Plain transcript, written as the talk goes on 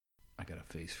got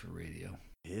a face for radio.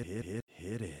 Hit it.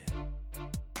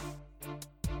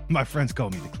 My friends call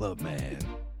me the club man.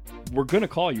 We're gonna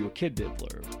call you a kid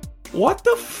diddler. What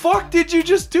the fuck did you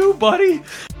just do, buddy?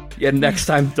 Yeah, next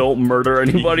time don't murder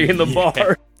anybody in the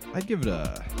bar. I'd give it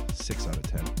a 6 out of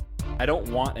 10. I don't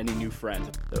want any new friends.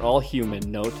 They're all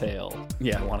human, no tail.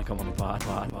 Yeah, I want to come on the pod.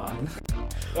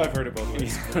 I've heard it both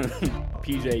ways.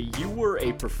 PJ, you were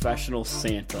a professional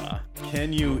Santa.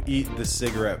 Can you eat the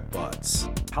cigarette butts?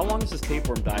 How long is this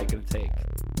tapeworm diet gonna take?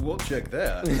 We'll check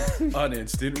that on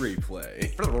Instant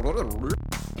Replay.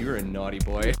 You're a naughty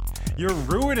boy. You're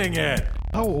ruining it.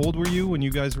 How old were you when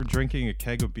you guys were drinking a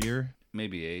keg of beer?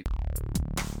 Maybe 8.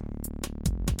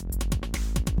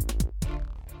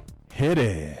 Hit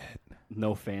it.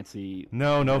 No fancy.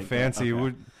 No like fancy. that. Okay.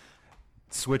 We're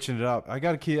switching it up. I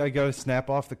gotta snap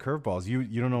off the curveballs.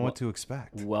 You don't know what to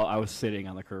expect. Well, I was sitting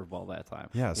on the curveball that time.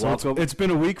 Yeah, so Welcome. it's been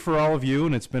a week for all of you,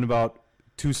 and it's been about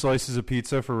 2 slices of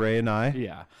pizza for Ray and I.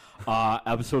 Yeah.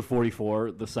 Episode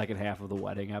 44, the second half of the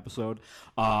wedding episode.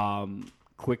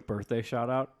 Quick birthday shout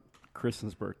out.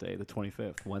 Kristen's birthday, the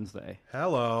 25th, Wednesday.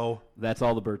 Hello. That's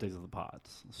all the birthdays of the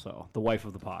pods. So the wife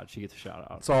of the pod, she gets a shout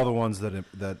out. It's all the ones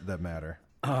that matter.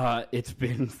 I've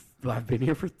been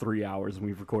here for 3 hours and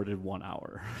we've recorded 1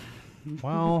 hour.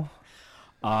 Well,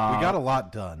 we got a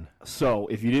lot done. So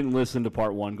if you didn't listen to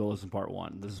part 1, go listen to part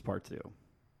 1. This is part 2.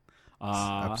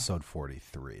 Episode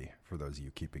 43 for those of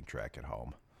you keeping track at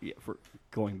home. Yeah, for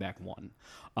going back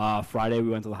 1. Friday we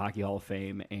went to the Hockey Hall of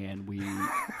Fame and we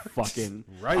fucking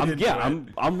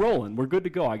I'm rolling. We're good to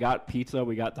go. I got pizza,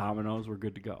 we got Domino's, we're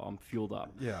good to go. I'm fueled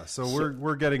up. Yeah, so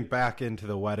we're getting back into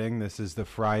the wedding. This is the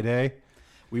Friday.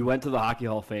 We went to the Hockey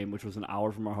Hall of Fame, which was an hour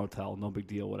from our hotel. No big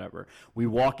deal, whatever. We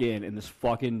walk in and this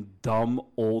fucking dumb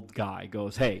old guy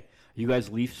goes, "Hey, you guys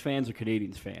Leafs fans or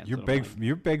Canadians fans?" You're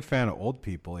a big fan of old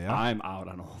people, yeah? I'm out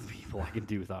on old people. I can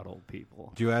do without old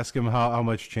people. Do you ask him how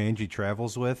much change he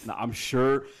travels with? Now, I'm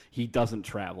sure he doesn't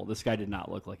travel. This guy did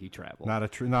not look like he traveled. Not a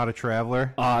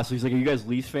traveler? So he's like, "Are you guys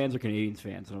Leafs fans or Canadians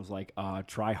fans?" And I was like,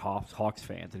 "Try Hawks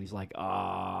fans." And he's like,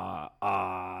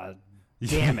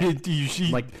 damn it. You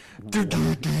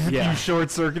yeah.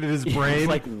 short-circuited his brain. He's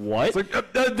like, what? It's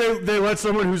like, they let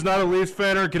someone who's not a Leafs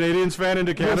fan or a Canadians fan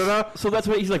into Canada? So that's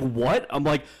what he's like, what? I'm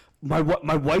like, my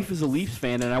wife is a Leafs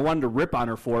fan, and I wanted to rip on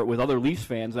her for it with other Leafs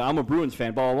fans, and I'm a Bruins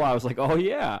fan, blah, blah, blah. I was like, oh,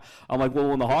 yeah. I'm like, well,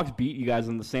 when the Hawks beat you guys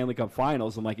in the Stanley Cup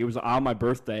Finals, I'm like, it was on my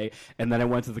birthday, and then I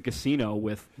went to the casino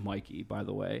with Mikey, by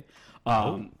the way,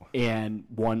 and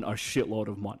won a shitload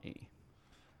of money.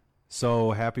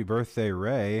 So happy birthday,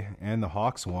 Ray, and the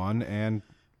Hawks won, and...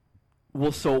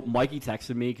 Well, so Mikey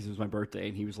texted me because it was my birthday,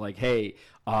 and he was like, hey,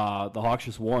 the Hawks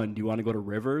just won. Do you want to go to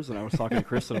Rivers? And I was talking to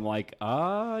Kristen. I'm like,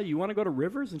 you want to go to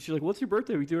Rivers? And she's like, what's your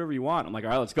birthday? We can do whatever you want. I'm like, all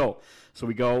right, let's go. So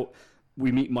we go.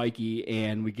 We meet Mikey,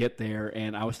 and we get there,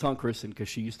 and I was telling Kristen, because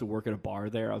she used to work at a bar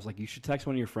there, I was like, you should text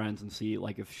one of your friends and see,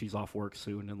 like, if she's off work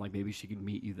soon, and, like, maybe she can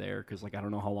meet you there, because, like, I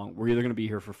don't know how long. We're either going to be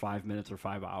here for 5 minutes or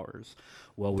 5 hours.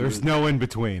 Well, there's no in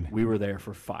between. We were there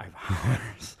for 5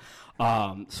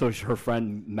 hours. So her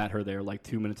friend met her there, like,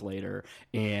 2 minutes later,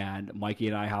 and Mikey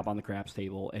and I hop on the craps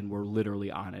table, and we're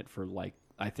literally on it for, like,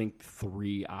 I think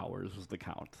 3 hours was the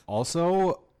count.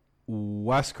 Also,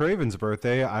 Wes Craven's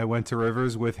birthday, I went to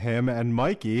Rivers with him and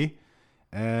Mikey,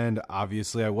 and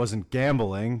obviously I wasn't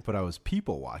gambling, but I was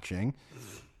people watching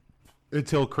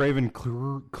until Craven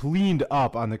cleaned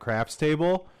up on the craps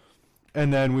table,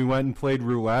 and then we went and played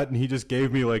roulette, and he just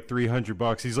gave me like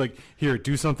 $300. He's like, here,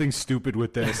 do something stupid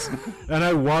with this. And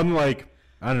I won like,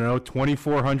 I don't know,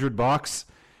 $2,400,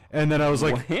 and then I was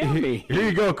like, here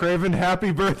you go, Craven,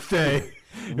 happy birthday.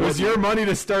 It was your money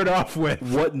to start off with.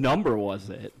 What number was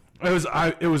it? It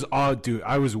was all, dude.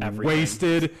 I was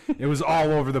wasted. It was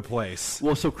all over the place.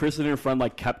 Well, so Kristen and her friend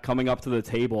like kept coming up to the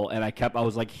table, and I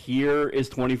was like, "Here is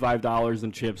 $25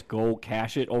 in chips. Go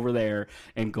cash it over there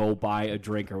and go buy a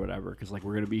drink or whatever, because like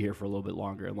we're gonna be here for a little bit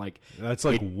longer." And like that's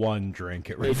like one drink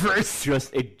at Rivers.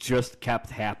 It just kept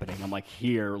happening. I'm like,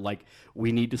 "Here, like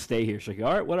we need to stay here." She's like,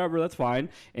 "All right, whatever, that's fine."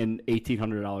 And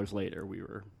 $1,800 later, we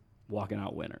were walking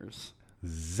out winners.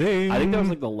 Zing. I think that was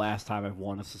like the last time I've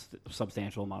won a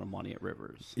substantial amount of money at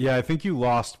Rivers. Yeah, I think you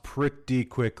lost pretty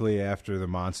quickly after the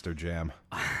Monster Jam.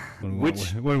 When we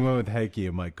went with Heike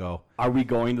and Mike Go. Are we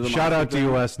going to the Shout Monster out Jam?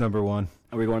 to US #1.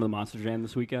 Are we going to the Monster Jam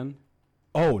this weekend?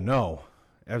 Oh, no.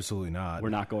 Absolutely not. We're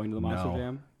not going to the Monster No,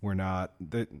 Jam? We're not.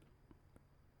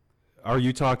 Are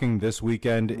you talking this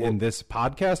weekend in this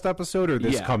podcast episode or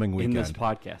this coming weekend? In this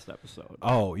podcast episode.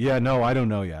 Oh, yeah, no, I don't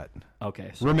know yet. Okay.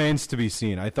 So, Remains to be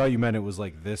seen. I thought you meant it was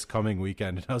like this coming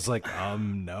weekend, and I was like,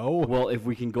 no. well, if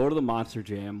we can go to the Monster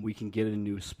Jam, we can get a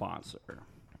new sponsor.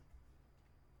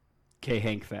 K.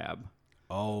 Hank Fab.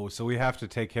 Oh, so we have to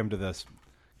take him to this.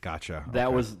 Gotcha. That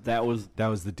Okay. was That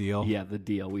was the deal? yeah, the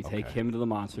deal. We take Okay. him to the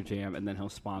Monster Jam, and then he'll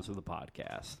sponsor the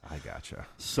podcast. I gotcha.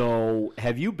 So,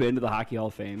 have you been to the Hockey Hall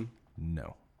of Fame?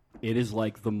 No. It is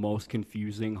like the most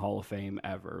confusing Hall of Fame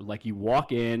ever. Like you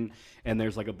walk in and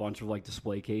there's like a bunch of like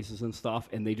display cases and stuff,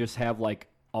 and they just have like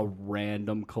a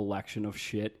random collection of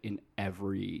shit in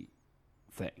every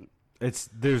thing.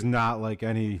 There's not like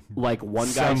any Like one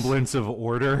guy's semblance of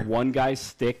order. one guy's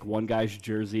stick, one guy's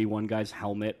jersey, one guy's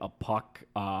helmet, a puck,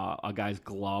 a guy's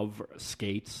glove,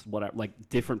 skates, whatever, like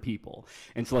different people.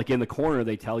 And so like in the corner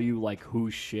they tell you like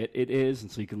whose shit it is,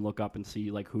 and so you can look up and see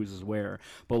like whose is where.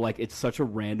 But like it's such a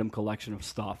random collection of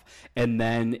stuff. And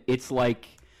then it's like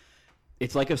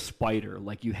a spider.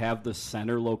 Like you have the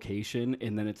center location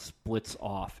and then it splits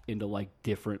off into like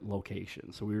different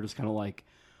locations. So we were just kind of like,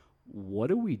 what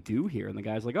do we do here? And the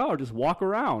guy's like, oh, just walk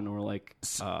around. And we're like,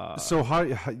 So how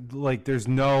like there's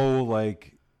no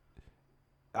like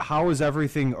how is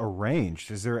everything arranged?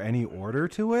 Is there any order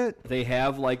to it? they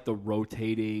have like the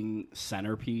rotating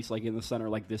centerpiece, like in the center.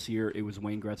 Like this year, it was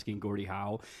Wayne Gretzky and Gordie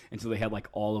Howe, and so they had like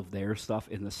all of their stuff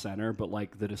in the center. But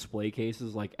like the display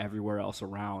cases, like everywhere else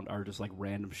around, are just like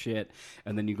random shit.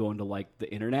 And then you go into like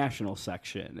the international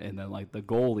section, and then like the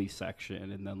goalie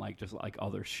section, and then like just like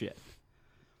other shit.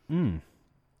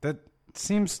 That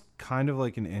seems kind of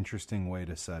like an interesting way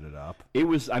to set it up. It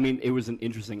was, I mean, it was an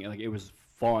interesting, like, it was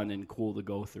fun and cool to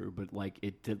go through, but, like,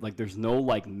 it did, like, there's no,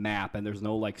 like, map, and there's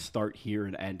no, like, start here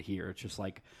and end here. It's just,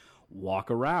 like,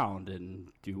 walk around and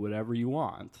do whatever you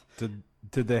want.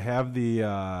 Did they have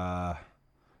the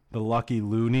Lucky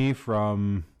Looney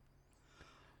from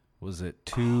was it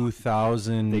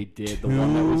 2000? They did. The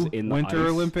one that was in the Winter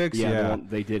ice. Olympics. Yeah, Yeah, the one,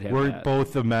 they did have Where that.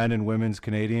 both the men and women's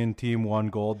Canadian team won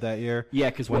gold that year. Yeah,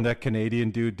 because when that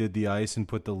Canadian dude did the ice and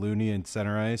put the Looney in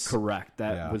center ice. Correct.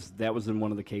 Yeah. That was in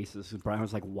one of the cases. And Brian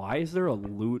was like, "Why is there a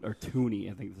loot or toonie?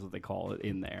 I think that's what they call it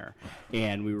in there."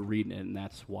 And we were reading it, and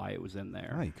that's why it was in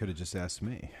there. Oh, you could have just asked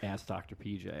me. Asked Dr.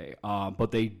 PJ.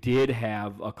 But they did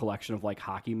have a collection of like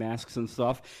hockey masks and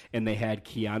stuff, and they had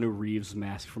Keanu Reeves'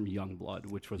 mask from Youngblood,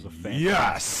 which was a fantastic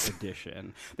Yes!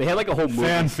 edition. They had like a whole movie.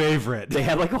 Fan favorite. They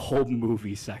had like a whole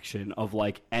movie section of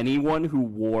like anyone who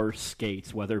wore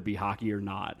skates, whether it be hockey or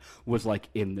not, was like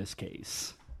in this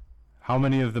case. How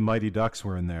many of the Mighty Ducks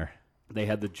were in there? They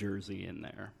had the jersey in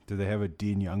there. Did they have a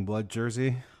Dean Youngblood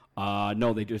jersey?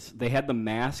 No, they had the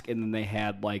mask, and then they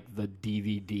had like the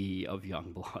DVD of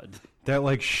Youngblood That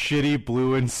like shitty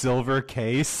blue and silver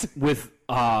case. with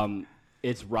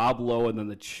it's Rob Lowe, and then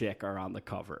the chick are on the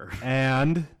cover.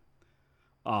 And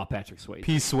Patrick Swayze.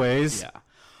 P. Sways.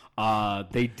 Yeah.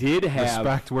 They did have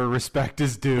Respect where respect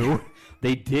is due.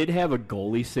 They did have a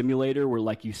goalie simulator where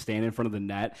like you stand in front of the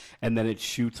net and then it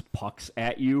shoots pucks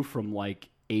at you from like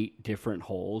 8 different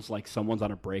holes. Like someone's on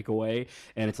a breakaway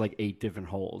and it's like 8 different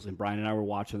holes. And Brian and I were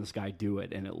watching this guy do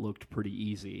it and it looked pretty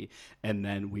easy. And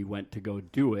then we went to go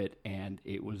do it and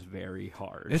it was very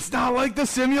hard. It's not like the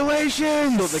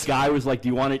simulations. So the guy was like, "Do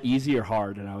you want it easy or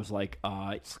hard?" And I was like,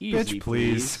 "Easy, Bitch,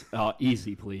 please."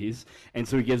 Easy, please." And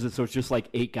so he gives it. So it's just like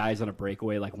 8 guys on a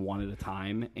breakaway, like one at a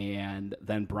time. And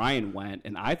then Brian went,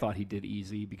 and I thought he did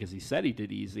easy because he said he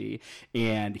did easy.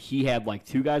 And he had like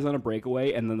 2 guys on a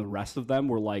breakaway, and then the rest of them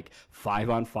were like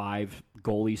 5-on-5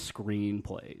 goalie screen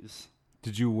plays.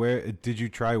 Did you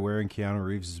try wearing Keanu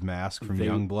Reeves' mask from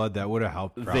Youngblood? That would have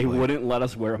helped. Probably. They wouldn't let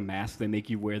us wear a mask. They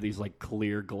make you wear these like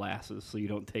clear glasses so you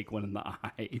don't take one in the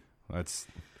eye.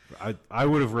 I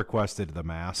would have requested the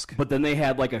mask. But then they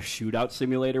had like a shootout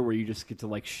simulator where you just get to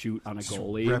like shoot on a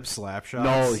goalie. Rip slap shots.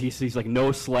 No, he's like no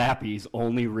slappies,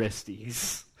 only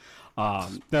wristies.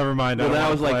 Never mind. Well, then I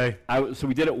was play. like, so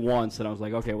we did it once, and I was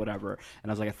like, okay, whatever.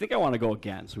 And I was like, I think I want to go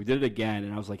again. So we did it again,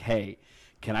 and I was like, hey,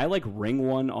 can I like ring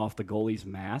one off the goalie's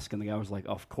mask? And the guy was like,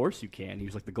 of course you can. He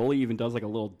was like, the goalie even does like a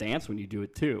little dance when you do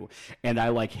it too. And I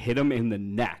like hit him in the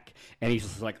neck, and he's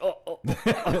just like, oh.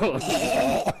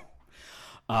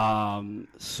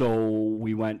 So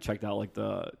we went, checked out like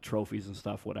the trophies and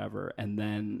stuff, whatever. And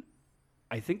then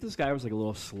I think this guy was like a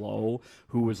little slow,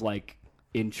 who was like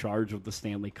in charge of the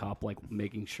Stanley Cup, like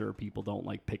making sure people don't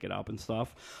like pick it up and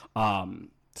stuff.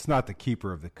 It's not the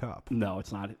keeper of the cup. No,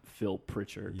 it's not Phil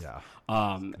Pritchard. Yeah.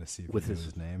 Um, Gonna see if with he knew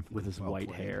his name. with his Well white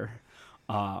played. hair.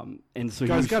 And so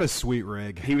Guy's got a sweet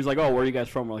rig. he was like, "Oh, where are you guys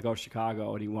from?" We're like, "Oh,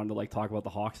 Chicago." And he wanted to like talk about the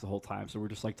Hawks the whole time. So we're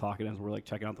just like talking as we're like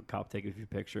checking out the cup, taking a few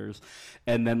pictures,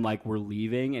 and then like we're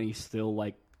leaving, and he's still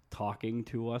like talking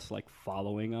to us, like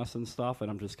following us and stuff.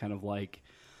 And I'm just kind of like,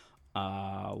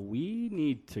 we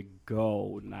need to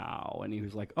go now. And he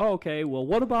was like, oh, okay, well,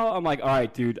 what about, I'm like, all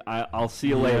right, dude, I'll see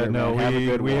you later. No, man. Have a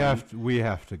good one. we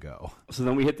have to go. So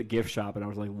then we hit the gift shop, and I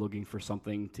was like looking for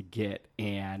something to get,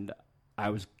 and I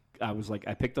was like,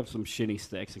 I picked up some shinny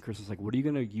sticks, and Chris was like, what are you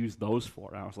going to use those for?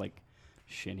 And I was like,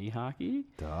 shinny hockey?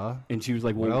 Duh. And she was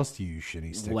like, well, What else do you use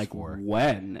shinny sticks like for?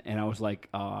 when? And I was like,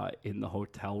 in the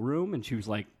hotel room. And she was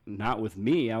like, not with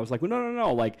me. I was like, well,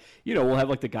 no. Like, we'll have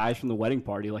like the guys from the wedding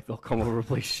party, like they'll come over and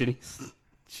play shinny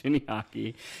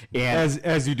hockey. And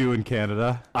As you do in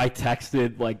Canada. I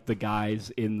texted like the guys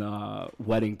in the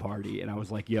wedding party, and I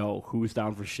was like, yo, who's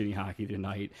down for shinny hockey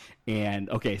tonight? And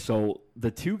okay, so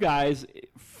the two guys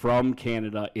from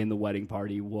Canada in the wedding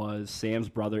party was Sam's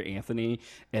brother Anthony,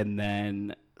 and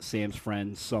then Sam's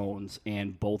friend Sones,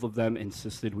 and both of them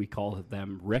insisted we call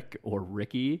them Rick or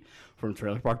Ricky from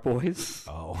Trailer Park Boys.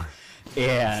 Oh.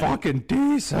 And Fucking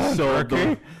decent. so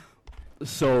Ricky.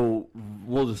 so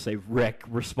we'll just say Rick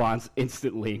responds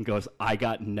instantly and goes, I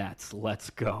got nets,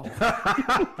 let's go.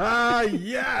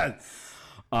 Yes.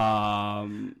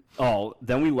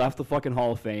 Then we left the fucking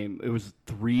Hall of Fame. It was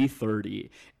 3:30.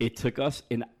 It took us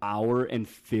an hour and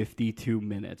 52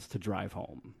 minutes to drive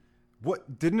home.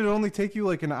 What? Didn't it only take you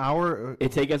like an hour?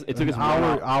 It took us an 1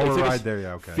 hour It took ride us there.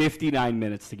 Yeah, okay. 59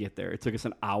 minutes to get there. It took us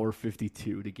an hour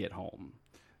 52 to get home.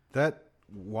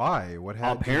 Why? What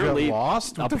happened? Apparently- you get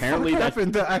lost? What apparently the fuck that's-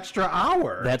 happened the extra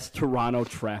hour? That's Toronto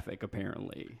traffic,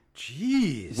 apparently.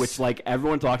 Jeez. Which, like,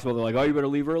 everyone talks about. They're like, oh, you better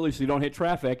leave early so you don't hit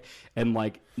traffic. And,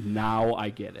 like, now I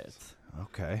get it.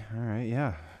 Okay. All right.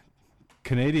 Yeah.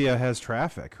 Canada has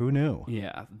traffic. Who knew?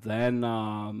 Yeah.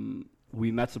 Then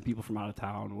we met some people from out of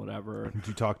town, whatever. Did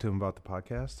you talk to them about the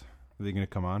podcast? Are they going to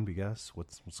come on? Be guess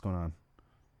what's going on?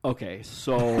 Okay,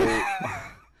 so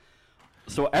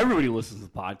so everybody listens to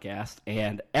the podcast,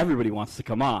 and everybody wants to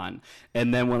come on.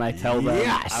 And then when I tell them,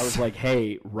 Yes! I was like,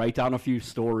 hey, write down a few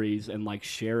stories and, like,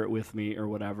 share it with me or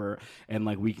whatever, and,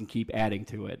 like, we can keep adding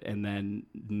to it. And then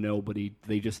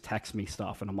they just text me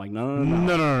stuff, and I'm like,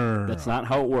 no. That's not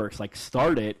how it works. Like,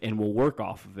 start it, and we'll work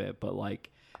off of it. But, like,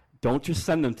 don't just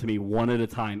send them to me one at a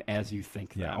time as you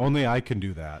think Yeah. them. Only I can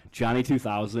do that. Johnny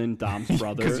 2000, Dom's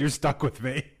brother. Because you're stuck with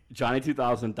me. Johnny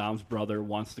 2000, Dom's brother,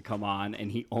 wants to come on, and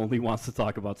he only wants to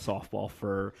talk about softball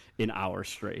for an hour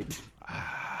straight.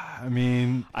 I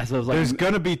mean, I was like, there's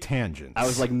going to be tangents. I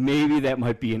was like, maybe that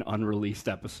might be an unreleased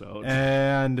episode.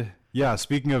 And yeah,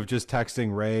 speaking of just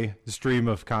texting Ray, the stream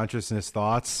of consciousness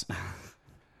thoughts.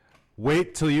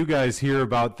 Wait till you guys hear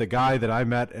about the guy that I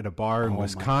met at a bar in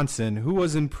Wisconsin who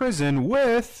was in prison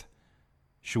with.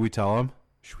 Should we tell him?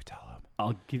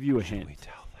 I'll give you a hint. We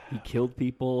tell them. He killed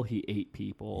people. He ate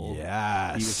people.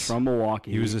 Yes. He was from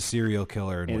Milwaukee. He was a serial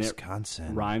killer in and Wisconsin.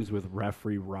 It rhymes with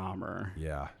referee Romer.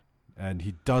 Yeah. And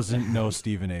he doesn't know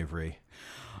Stephen Avery.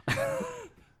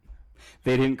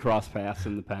 They didn't cross paths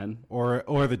in the pen. Or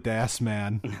the Das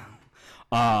Man.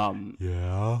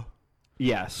 Yeah.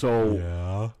 Yeah, so...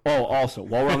 Yeah. Oh, also,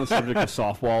 while we're on the subject of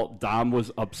softball, Dom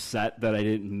was upset that I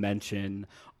didn't mention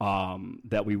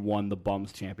that we won the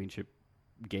Bums Championship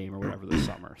game or whatever this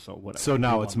summer. So whatever. So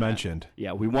now We it's won that. mentioned.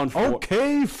 Yeah, we won 4.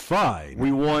 Okay, fine.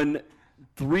 We won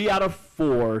 3 out of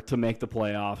 4 to make the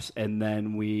playoffs, and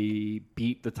then we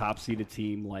beat the top-seeded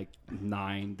team like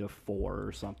 9-4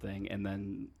 or something, and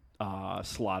then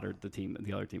slaughtered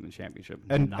the other team in the championship.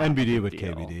 And Not a NBD big with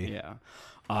deal. KBD. Yeah.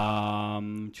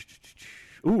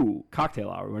 Cocktail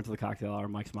hour. We went to the cocktail hour.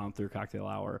 Mike's mom threw a cocktail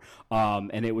hour.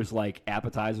 And it was like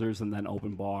appetizers and then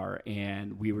open bar.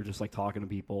 And we were just like talking to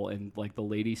people. And like the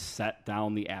lady set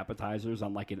down the appetizers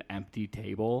on like an empty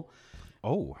table.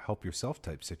 Oh, help yourself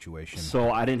type situation.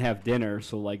 So I didn't have dinner.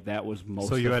 So like that was most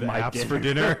So you of had my apps for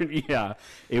dinner? Yeah.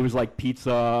 It was like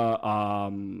pizza,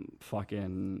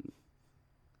 fucking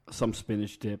some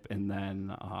spinach dip, and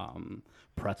then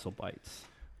pretzel bites.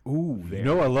 Ooh, Very you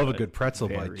know I love a good. good pretzel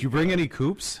Very bite. Did you bring any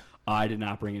coops? I did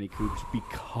not bring any coops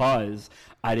because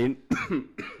I didn't.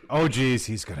 Oh, geez,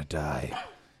 he's gonna die.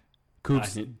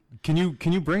 Coops. I didn't-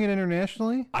 Can you bring it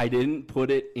internationally? I didn't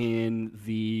put it in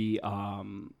the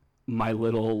my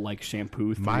little like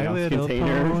shampoo 3-ounce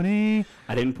container. Pony.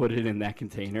 I didn't put it in that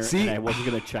container, See, and I wasn't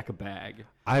gonna check a bag.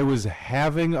 I was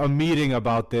having a meeting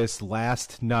about this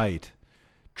last night.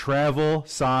 Travel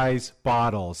size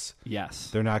bottles. Yes.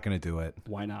 They're not going to do it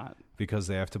Why not? because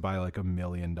they have to buy like $1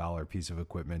 million piece of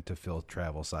equipment to fill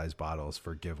travel size bottles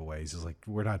for giveaways. It's like,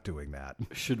 we're not doing that.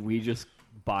 Should we just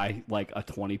buy like a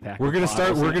 20-pack? We're gonna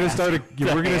start. We're gonna start a.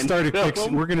 We're gonna start a.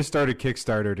 We're We're gonna start a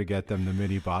Kickstarter to get them the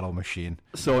mini bottle machine.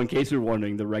 So, in case you're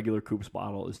wondering, the regular Coops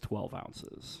bottle is 12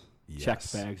 ounces. Yes.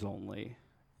 Checked bags only.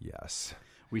 Yes.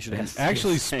 We should have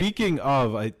Actually, speaking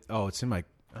of, it's in my.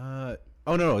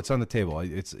 Oh no, it's on the table.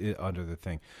 It's under the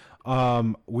thing.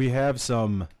 We have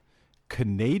some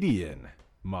Canadian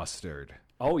mustard.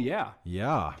 Oh yeah,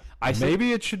 Yeah. I said-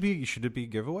 Maybe it should be. Should it be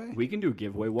giveaway? we can do a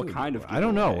giveaway. What kind of? Giveaway? I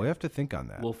don't know. We have to think on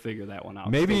that. We'll figure that one out.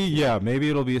 Maybe Stay tuned. Maybe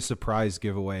it'll be a surprise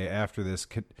giveaway after this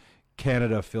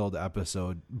Canada-filled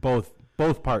episode. Both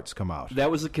parts come out.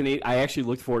 That was a Canadian. I actually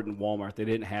looked for it in Walmart. They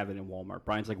didn't have it in Walmart.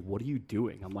 Brian's like, "What are you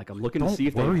doing?" I'm like, "I'm looking to Don't see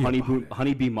if they have worry about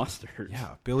honeybee mustard."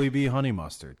 Yeah, Billy B honey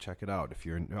mustard. Check it out if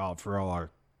you're for all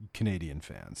our Canadian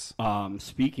fans.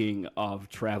 Speaking of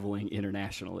traveling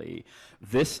internationally,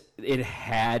 it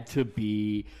had to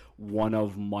be one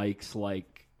of Mike's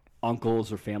like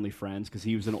uncles or family friends because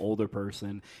he was an older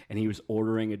person and he was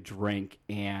ordering a drink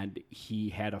and he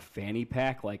had a fanny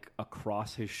pack like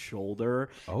across his shoulder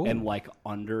and like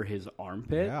under his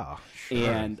armpit. Yeah, sure.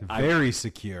 And very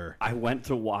secure. I went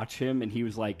to watch him and he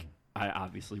was like, I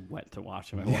obviously went to watch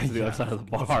him. I went to the other side of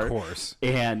the bar. Of course.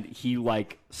 And he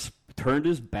like turned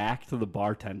his back to the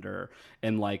bartender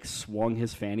and like swung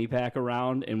his fanny pack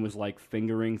around and was like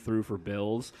fingering through for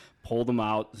bills, pulled them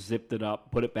out, zipped it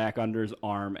up, put it back under his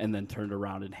arm, and then turned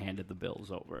around and handed the bills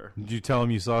over. Did you tell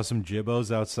him you saw some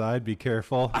jibbos outside? Be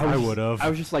careful. I would have. I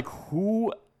was just like,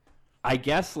 who? I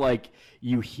guess like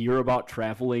you hear about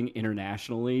traveling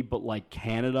internationally, but like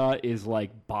Canada is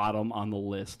like bottom on the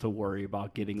list to worry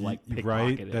about getting like pickpocketed.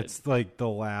 Right? That's like the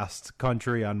last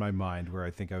country on my mind where I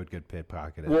think I would get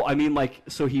pickpocketed. Well, I mean, like,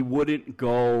 so he wouldn't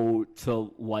go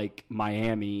to like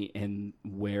Miami and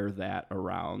wear that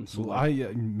around. So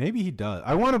like, maybe he does.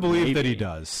 I want to believe that he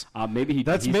does. Maybe he.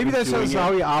 That's he's maybe been that's doing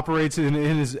how it. he operates in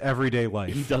his everyday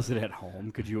life. He does it at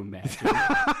home. Could you imagine?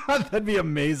 That'd be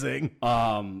amazing.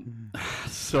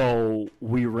 So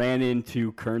we ran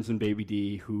into Kearns and Baby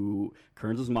D, who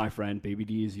Kearns is my friend, Baby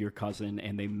D is your cousin,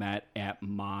 and they met at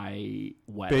my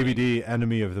wedding. Baby D,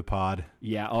 enemy of the pod.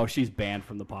 Yeah. Oh, she's banned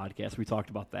from the podcast. We talked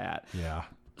about that. Yeah.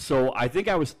 So I think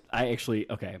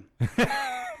okay.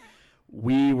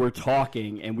 We were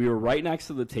talking, and we were right next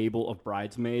to the table of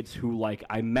bridesmaids who, like,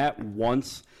 I met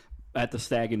once at the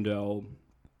Stag and Doe.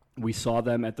 We saw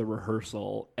them at the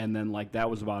rehearsal, and then, like, that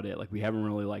was about it. Like, we haven't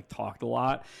really, like, talked a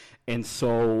lot. And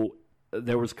so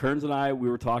there was Kearns and I. We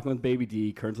were talking with Baby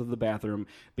D. Kearns was in the bathroom.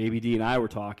 Baby D and I were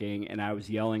talking, and I was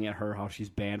yelling at her how she's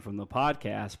banned from the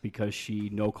podcast because she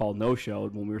no-call,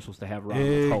 no-showed when we were supposed to have her on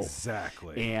with Hope.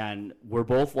 Exactly. And we're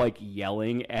both, like,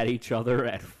 yelling at each other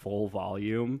at full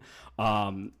volume.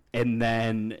 And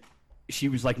then she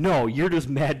was like, "No, you're just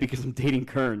mad because I'm dating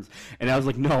Kearns." And I was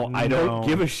like, "No, I don't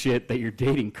give a shit that you're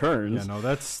dating Kearns." Yeah, no,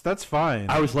 that's fine.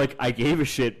 I was like, "I gave a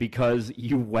shit because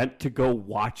you went to go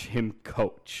watch him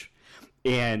coach."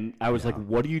 And I was like,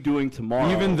 "What are you doing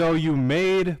tomorrow?" Even though you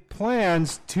made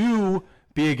plans to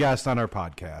be a guest on our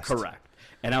podcast. Correct.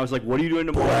 And I was like, "What are you doing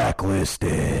tomorrow?"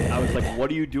 Blacklisted. I was like, "What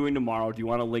are you doing tomorrow? Do you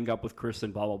want to link up with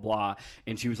Kristen, blah, blah, blah?"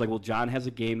 And she was like, "Well, John has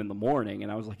a game in the morning."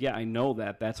 And I was like, "Yeah, I know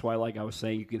that. That's why, like, I was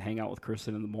saying you can hang out with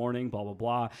Kristen in the morning, blah, blah,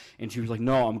 blah." And she was like,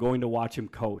 "No, I'm going to watch him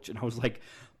coach." And I was like,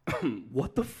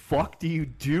 "What the fuck do you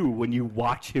do when you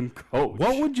watch him coach?"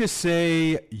 What would you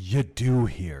say you do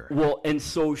here? Well, and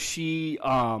so she,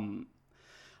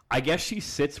 I guess she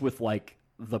sits with, like,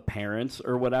 the parents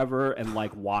or whatever and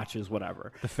like watches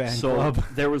whatever. The fan so club.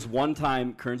 There was one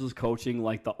time Kearns was coaching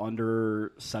like the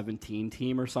under 17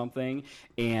 team or something,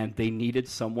 and they needed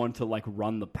someone to like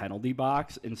run the penalty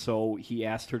box, and so he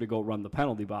asked her to go run the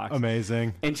penalty box.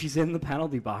 Amazing. And she's in the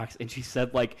penalty box, and she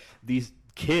said like these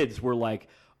kids were like,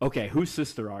 "Okay, whose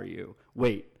sister are you?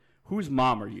 Wait, whose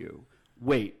mom are you?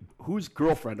 Wait, whose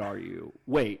girlfriend are you?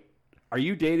 Wait, are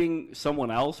you dating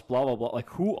someone else? Blah, blah, blah. Like,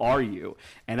 who are you?"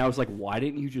 And I was like, "Why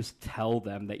didn't you just tell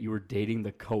them that you were dating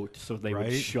the coach so they would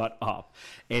Right? shut up?"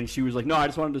 And she was like, "No, I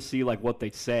just wanted to see, like, what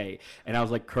they'd say." And I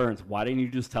was like, "Kearns, why didn't you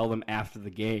just tell them after the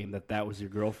game that was your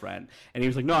girlfriend?" And he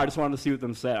was like, "No, I just wanted to see what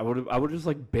them said." I would just,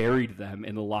 like, buried them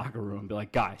in the locker room and be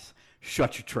like, "Guys,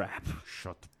 shut your trap."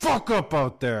 Shut the fuck up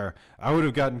out there. I would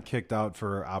have gotten kicked out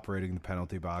for operating the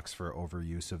penalty box for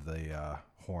overuse of the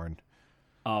horn.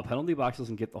 Penalty box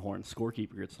doesn't get the horn.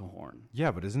 Scorekeeper gets the horn. Yeah,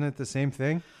 but isn't it the same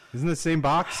thing? Isn't it the same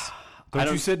box? I Don't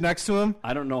don't- you sit next to him?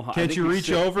 I don't know how. I Can't think you reach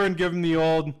sit- over and give him the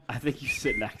old... I think you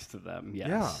sit next to them, yes.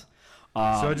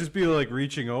 Yeah. So I'd just be like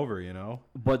reaching over, you know?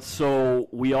 But so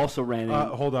we also ran in.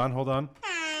 Hold on.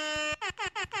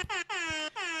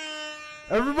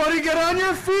 Everybody get on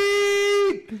your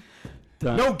feet!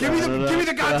 No, give me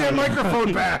the goddamn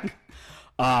microphone back!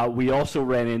 We also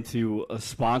ran into a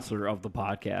sponsor of the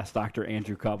podcast, Dr.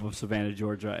 Andrew Cup of Savannah,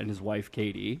 Georgia, and his wife,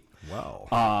 Katie.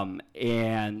 Wow.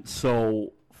 And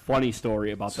so funny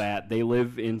story about that. They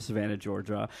live in Savannah,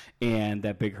 Georgia, and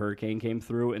that big hurricane came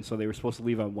through, and so they were supposed to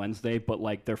leave on Wednesday, but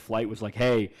like their flight was like,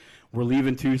 hey, we're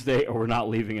leaving Tuesday or we're not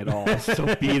leaving at all.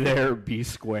 So be there, be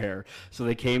square. So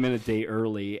they came in a day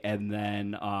early, and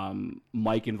then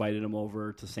Mike invited them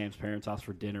over to Sam's parents' house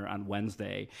for dinner on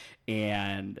Wednesday,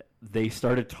 and they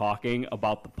started talking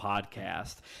about the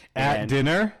podcast. At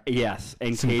dinner? Yes.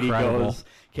 And It's incredible.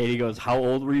 Katie goes, how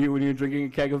old were you when you were drinking a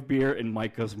keg of beer? And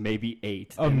Mike goes, maybe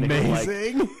 8. And they were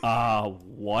Amazing. like,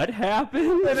 what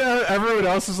happened? And everyone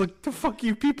else is like, the fuck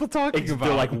you people talking about?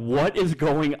 They're like, what is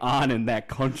going on in that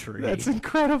country? That's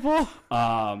incredible.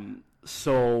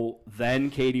 So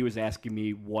then Katie was asking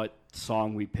me what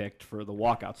song we picked for the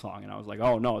walkout song, and I was like,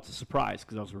 oh, no, it's a surprise,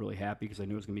 because I was really happy because I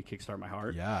knew it was going to be Kickstart My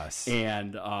Heart. Yes.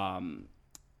 And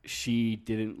she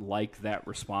didn't like that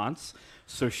response,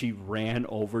 so she ran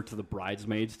over to the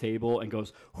bridesmaids table and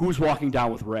goes, who's walking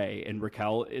down with Ray? And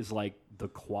Raquel is like the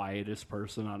quietest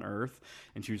person on earth,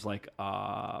 and she was like,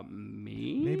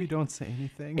 me? Maybe don't say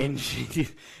anything. And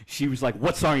she was like,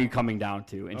 what song are you coming down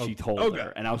to? And she told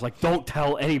her. And I was like, don't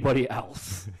tell anybody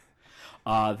else.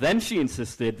 Then she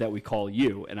insisted that we call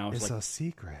you. And I was It's like, a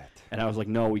secret. and I was like,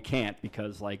 no, we can't,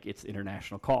 because like it's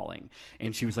international calling.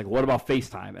 And she was like, what about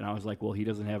FaceTime? And I was like, well, he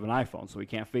doesn't have an iPhone, so we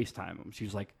can't FaceTime him. She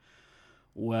was like,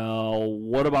 well,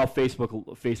 what about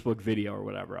Facebook video or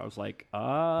whatever? I was like,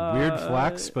 Weird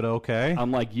flex, but okay.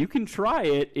 I'm like, you can try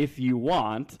it if you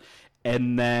want.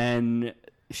 And then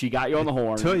she got you on the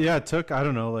horn. It took, I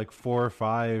don't know, like 4 or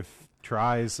 5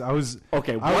 tries.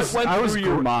 Okay, what went through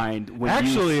your mind when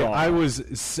you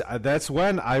saw that's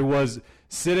when I was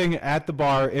sitting at the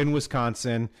bar in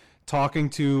Wisconsin talking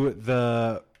to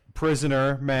the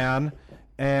prisoner man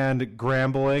and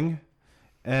grambling,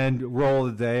 and roll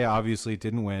of the day obviously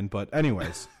didn't win, but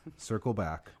anyways, circle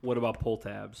back. What about pull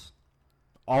tabs?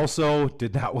 Also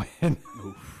did not win.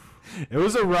 It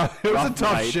was a tough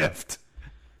night. shift.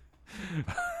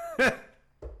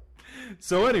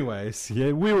 So anyways,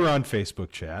 yeah, we were on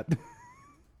Facebook chat.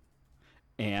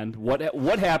 And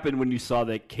what happened when you saw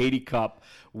that Katie Cup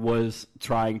was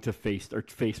trying to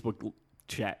Facebook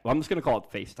chat? Well, I'm just going to call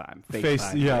it FaceTime.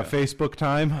 Facebook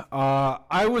time.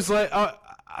 I was like,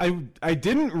 I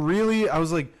didn't really. I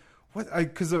was like, what?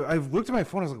 Because I've looked at my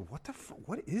phone. I was like,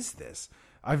 what is this?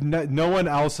 No one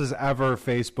else has ever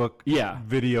Facebook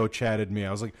video chatted me.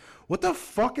 I was like, what the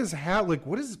fuck is like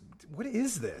what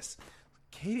is this?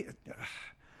 Katie. I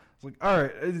was like, all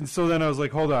right. And so then I was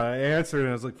like, hold on. I answered, and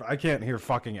I was like, I can't hear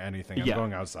fucking anything. I'm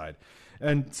going outside.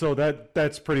 And so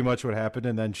that's pretty much what happened.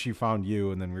 And then she found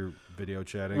you, and then we were video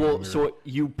chatting. Well, so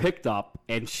you picked up,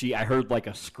 and I heard like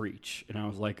a screech, and I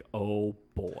was like, oh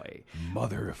boy.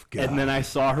 Mother of God. And then I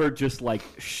saw her just like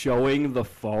showing the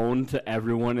phone to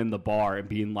everyone in the bar and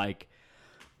being like,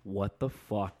 what the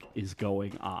fuck is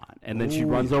going on? And then she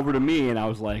runs over to me, and I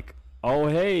was like, oh,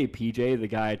 hey, PJ, the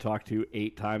guy I talk to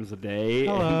 8 times a day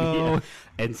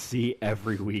and see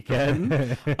every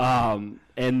weekend.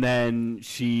 And then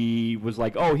she was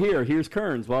like, oh, here's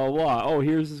Kearns, blah, blah, blah. Oh,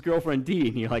 here's his girlfriend, Dee.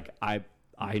 And you're like, I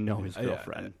know his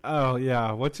girlfriend. Oh,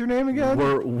 yeah. What's your name again?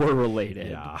 We're related.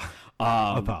 Yeah.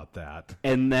 About that.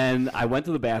 And then I went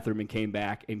to the bathroom and came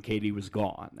back, and Katie was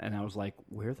gone. And I was like,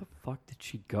 where the fuck did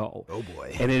she go? Oh,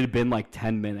 boy. And it had been like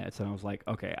 10 minutes. And I was like,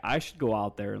 okay, I should go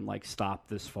out there and like stop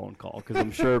this phone call, because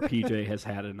I'm sure PJ has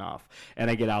had enough.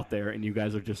 And I get out there, and you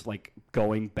guys are just like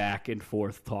going back and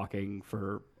forth talking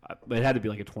for, it had to be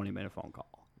like a 20-minute phone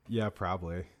call. Yeah,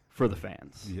 probably. For the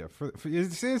fans. Yeah,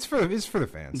 it's for the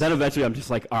fans. Then eventually I'm just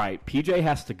like, all right, PJ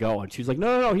has to go. And she's like,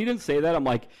 no, he didn't say that. I'm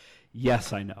like,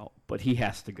 yes, I know, but he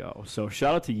has to go. So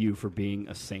shout out to you for being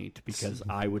a saint, because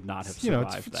I would not have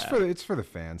survived that. It's for the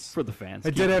fans. For the fans. I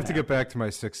did have to get back to my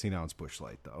 16-ounce Busch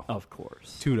Light, though. Of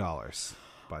course. $2,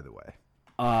 by the way.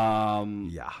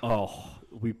 Yeah. Oh,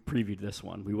 we previewed this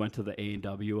one. We went to the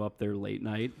A&W up there late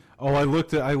night. Oh, I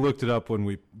looked it up when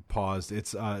we paused.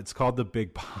 It's called the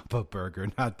Big Papa Burger,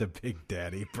 not the Big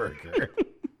Daddy Burger.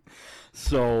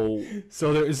 So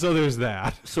there's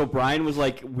that. So Brian was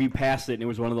like, we passed it, and it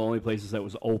was one of the only places that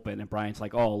was open. And Brian's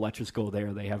like, oh, let's just go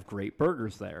there. They have great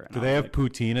burgers there. And Do they have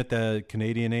poutine at the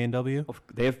Canadian A&W?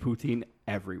 They have poutine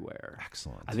everywhere.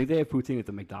 Excellent. I think they have poutine at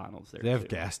the McDonald's there. They have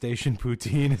too. gas station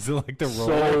poutine. Is it like the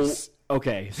rollers? So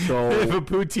They have a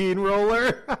poutine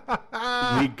roller.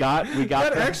 we got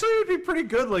That actually would be pretty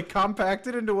good. Like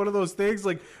compacted into one of those things,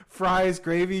 like fries,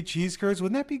 gravy, cheese curds.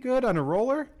 Wouldn't that be good on a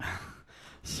roller?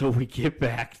 So we get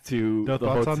back to No the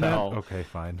thoughts hotel. on that? Okay,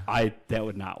 fine. That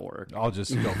would not work. I'll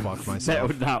just go fuck myself. That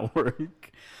would not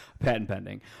work. Patent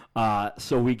pending.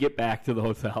 So we get back to the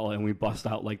hotel, and we bust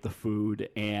out like the food,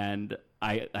 and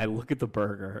I look at the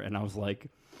burger, and I was like,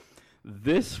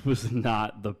 this was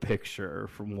not the picture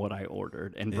from what I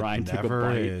ordered. And Brian took a never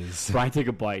bite. is. Brian took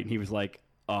a bite, and he was like,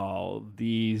 oh,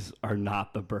 these are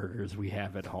not the burgers we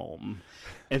have at home.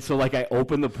 And so, like, I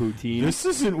opened the poutine. This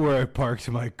isn't where I parked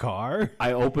my car.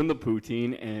 I opened the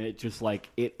poutine, and it just, like,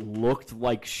 it looked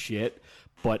like shit,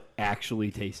 but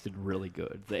actually tasted really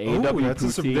good. The A&W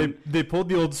poutine. They pulled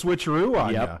the old switcheroo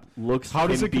on Yep, you. looks. How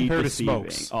does can it be compare to deceiving.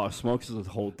 Smokes? Oh, Smokes is a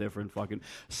whole different fucking.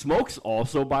 Smokes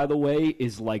also, by the way,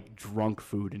 is like drunk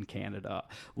food in Canada.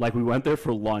 Like we went there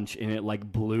for lunch, and it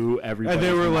like blew everybody. And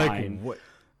they were like, mind. "What?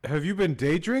 Have you been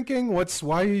day drinking?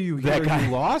 Why are you here? That Are guy-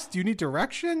 you lost? Do you need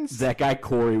directions?" That guy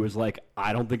Corey was like,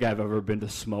 I don't think I've ever been to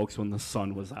Smokes when the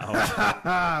sun was out.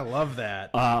 I love that.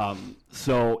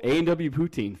 So A&W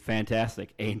poutine,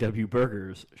 fantastic. A&W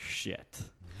burgers, shit.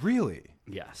 Really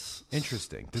Yes,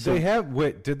 interesting. So-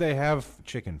 Did they have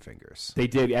chicken fingers? They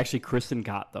did. Actually, Kristen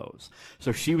got those.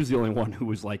 So she was the only one who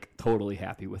was like totally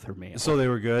happy with her meal. So they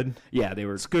were good. yeah, they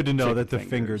were. It's good to know chicken that the fingers.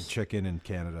 fingered chicken in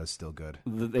Canada is still good.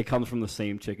 They come from the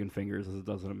same chicken fingers as it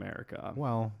does in America.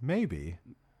 Well, maybe.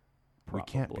 We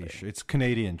can't be Probably. sure. It's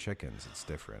Canadian chickens. It's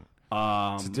different.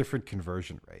 It's a different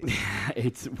conversion rate.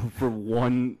 It's for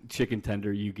one chicken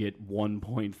tender, you get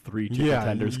 1.3 chicken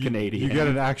tenders Canadian. You get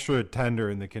an extra tender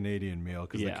in the Canadian meal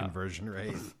because Yeah. the conversion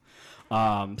rate.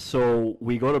 So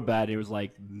we go to bed. It was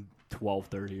like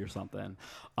 12:30 or something.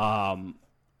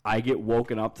 I get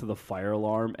woken up to the fire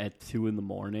alarm at 2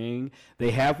 a.m. They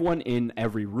have one in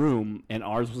every room, and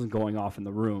ours wasn't going off in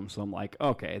the room. So I'm like,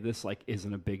 okay, this like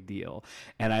isn't a big deal.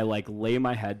 And I like lay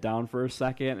my head down for a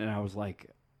second, and I was like,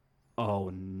 oh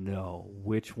no,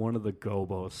 which one of the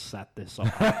gobos set this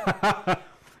off?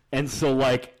 And so,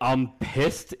 like, I'm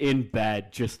pissed in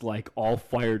bed, just, like, all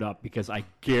fired up because I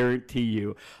guarantee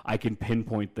you I can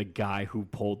pinpoint the guy who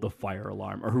pulled the fire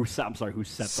alarm, or who set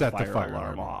the fire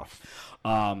alarm off.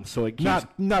 So it keeps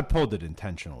Not pulled it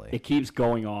intentionally. it keeps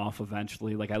going off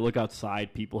eventually. Like, I look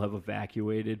outside, people have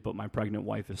evacuated, but my pregnant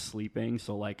wife is sleeping.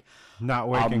 So, like, Not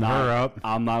waking her up.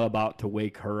 I'm not about to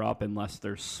wake her up unless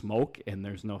there's smoke, and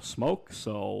there's no smoke.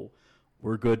 So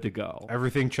we're good to go.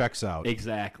 Everything checks out.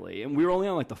 Exactly. And we were only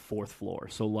on like the 4th floor.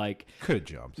 So like, Could have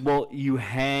jumped. well, you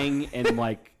hang and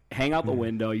like hang out the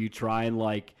window, you try and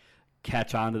like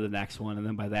catch on to the next one, and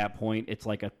then by that point it's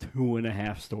like a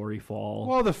 2.5-story fall.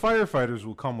 Well, the firefighters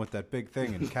will come with that big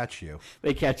thing and catch you.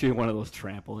 They catch you in one of those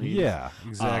trampolines. Yeah,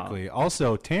 exactly.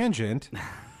 Also, tangent,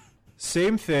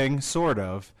 same thing, sort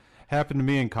of, happened to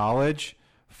me in college.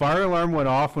 Fire alarm went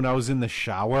off when I was in the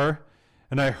shower,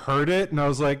 and I heard it, and I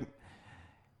was like,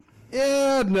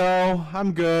 yeah, no,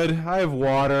 I'm good. I have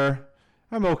water.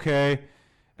 I'm okay.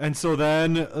 And so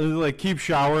then, like, keep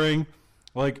showering.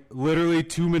 Like, literally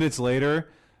 2 minutes later,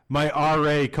 my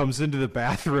RA comes into the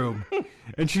bathroom,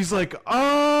 and she's like,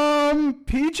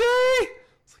 PJ?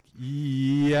 It's like,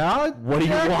 yeah, What do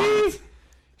you Jackie?" want?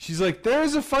 She's like,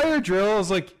 there's a fire drill. I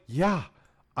was like, yeah,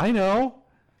 I know.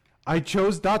 I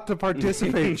chose not to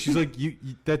participate. She's like, you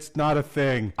that's not a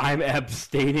thing. I'm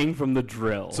abstaining from the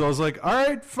drill. So I was like, all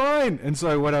right, fine. And so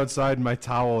I went outside in my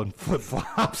towel and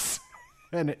flip-flops.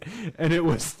 and it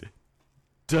was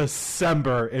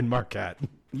December in Marquette.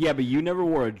 yeah, but you never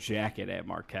wore a jacket at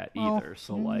Marquette either. Well,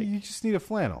 So like, you just need a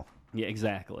flannel. yeah,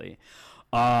 exactly.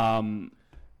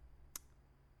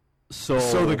 So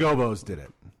the Gobos did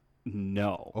it.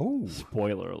 No. Oh.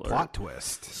 Spoiler alert. Plot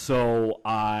twist. So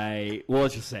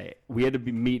let's just say we had to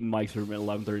meet in Mike's room at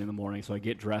 11:30 in the morning. So I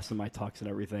get dressed in my tux and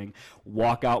everything,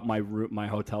 walk out my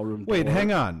hotel room. Wait, door.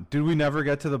 hang on. Did we never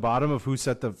get to the bottom of who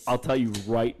set the... I'll tell you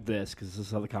right this because this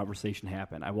is how the conversation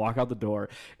happened. I walk out the door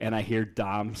and I hear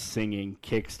Dom singing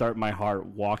 "Kickstart My Heart"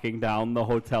 walking down the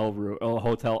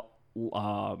hotel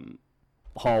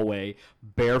hallway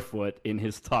barefoot in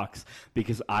his tux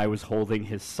because I was holding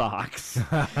his socks.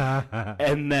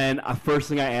 And then first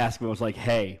thing I asked him, I was like,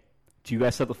 hey, do you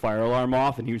guys set the fire alarm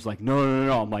off? And he was like,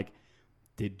 no. I'm like,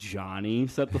 did Johnny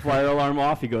set the fire alarm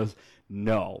off? He goes,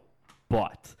 no,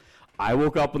 but I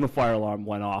woke up when the fire alarm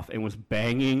went off and was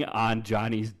banging on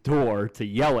Johnny's door to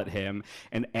yell at him.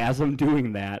 And as I'm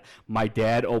doing that, my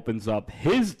dad opens up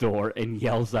his door and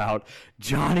yells out,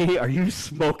 Johnny, are you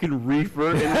smoking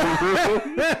reefer in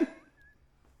the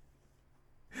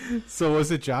room? So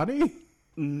was it Johnny?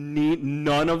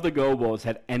 None of the Gobos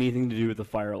had anything to do with the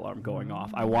fire alarm going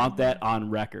off. I want that on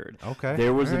record. Okay,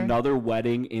 There was all right. another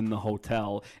wedding in the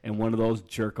hotel, and one of those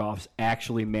jerk-offs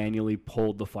actually manually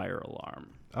pulled the fire alarm.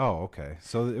 Oh, okay.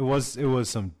 So it was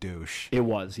some douche. It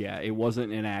was, yeah. It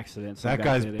wasn't an accident. Some That guy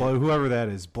guy's did it. whoever that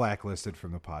is blacklisted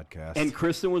from the podcast. And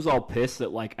Kristen was all pissed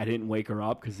that like I didn't wake her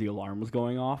up because the alarm was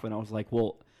going off, and I was like,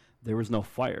 well, There was no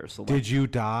fire. So like, Did you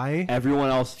die? everyone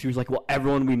else, she was like, well,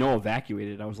 everyone we know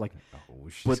evacuated. I was like, Oh,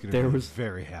 she's but gonna there be was-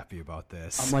 very happy about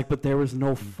this. I'm like, but there was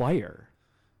no fire.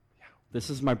 This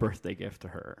is my birthday gift to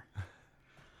her.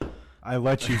 I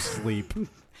let you sleep.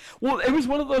 Well, it was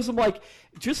one of those, I'm like,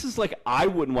 just as like I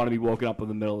wouldn't want to be woken up in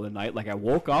the middle of the night. Like I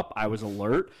woke up, I was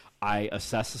alert, I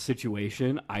assessed the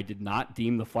situation. I did not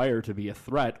deem the fire to be a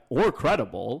threat or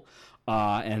credible.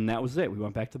 And that was it. We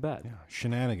went back to bed.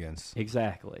 Shenanigans.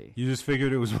 Exactly. You just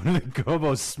figured it was one of the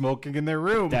gobos smoking in their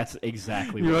room. That's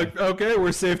exactly You're what like, okay,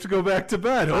 we're safe to go back to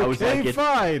bed. I was Okay, like, it-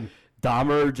 fine.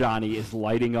 Dahmer or Johnny is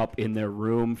lighting up in their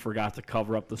room, forgot to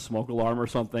cover up the smoke alarm or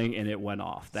something, and it went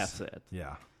off. That's it.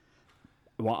 Yeah,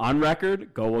 Well, on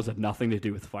record, Gobos had nothing to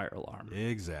do with the fire alarm.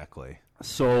 exactly.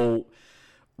 So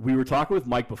we were talking with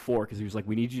Mike before because he was like,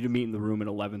 we need you to meet in the room at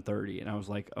 11:30. And I was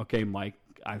like, okay, Mike,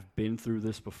 I've been through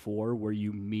this before where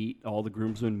you meet, all the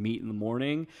groomsmen meet in the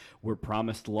morning. We're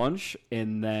promised lunch,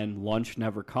 and then lunch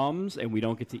never comes, and we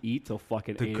don't get to eat till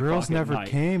fucking 8 The o'clock girls at never night.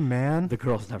 came, man. The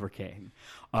girls never came.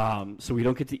 So we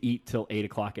don't get to eat till 8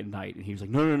 o'clock at night. And he was like,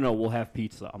 no, we'll have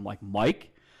pizza. I'm like, Mike,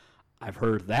 I've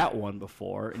heard that one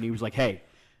before. And he was like, hey,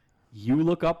 you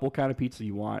look up what kind of pizza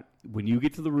you want. When you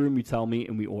get to the room, you tell me,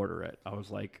 and we order it. I was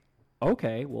like,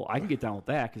 okay, well, I can get down with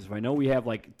that because if I know we have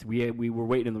like we were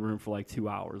waiting in the room for like 2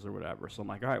 hours or whatever. So I'm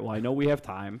like, all right, well, I know we have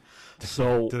time.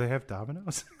 So Do they have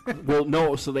Domino's? well,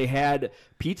 no, so they had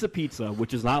Pizza,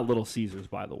 which is not Little Caesars,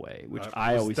 by the way, which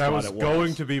I always that thought was it was.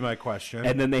 going to be my question.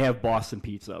 And then they have Boston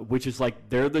Pizza, which is like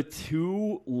they're the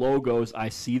two logos I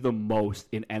see the most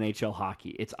in NHL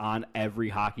hockey. It's on every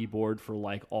hockey board for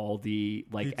like all the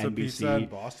like Pizza, NBC Pizza, and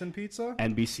Boston Pizza.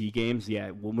 NBC games. Yeah,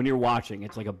 well, when you're watching,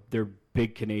 it's like they're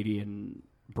big Canadian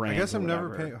brands. I guess or I'm never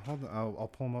whatever. paying. Hold on, I'll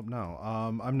pull them up now.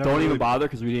 I'm never. Don't really, even bother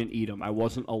because we didn't eat them. I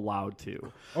wasn't allowed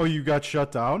to. Oh, you got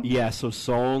shut down? Yeah, so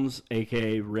Sones,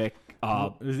 aka Rick,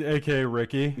 AKA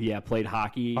Ricky. yeah, played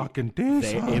hockey Fucking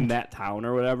decent. in that town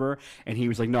or whatever, and he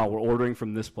was like, "No, we're ordering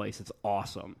from this place. It's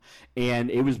awesome." And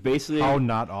it was basically How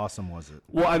not awesome was it?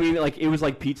 well, I mean, like it was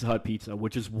like Pizza Hut pizza,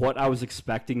 which is what I was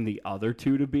expecting the other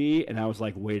two to be, and I was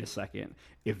like, "Wait a second,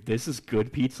 if this is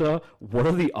good pizza, what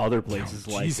are the other places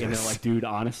like?" And Jesus. they're like, "Dude,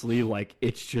 honestly, like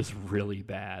it's just really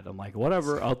bad." I'm like,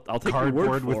 "Whatever, I'll take your Cardboard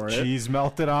word with for it." cheese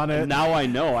melted on it. Now I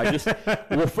know. I just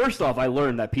well, first off, I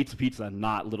learned that Pizza,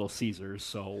 not Little Caesars.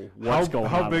 So what's going on?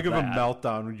 How big of with a that?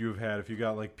 meltdown would you have had if you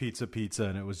got like pizza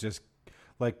and it was just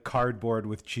like cardboard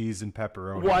with cheese and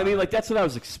pepperoni? Well, I on mean, it? like that's what I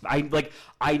was.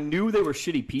 I knew they were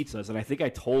shitty pizzas, and I think I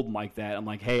told Mike that. I'm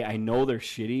like, hey, I know they're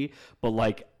shitty, but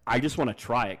like, I just want to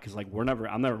try it because like I'm never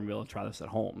gonna be able to try this at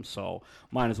home, so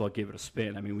might as well give it a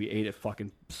spin. I mean, we ate at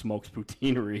fucking Smokes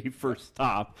Poutineery first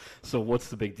stop, so what's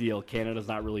the big deal? Canada's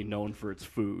not really known for its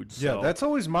food. So. Yeah, that's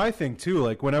always my thing too.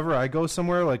 Like whenever I go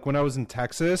somewhere, like when I was in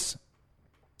Texas,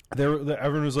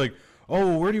 everyone was like,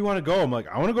 "Oh, where do you want to go?" I'm like,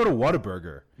 "I want to go to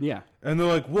Whataburger." yeah. And they're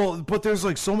like, "Well, but there's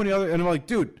like so many other," and I'm like,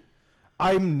 "Dude,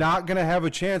 I'm not gonna have a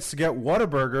chance to get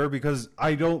Whataburger because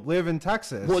I don't live in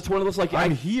Texas. Well, it's one of those like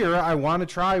I'm here. I want to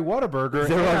try Whataburger,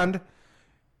 They're like- and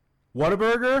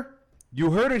Whataburger.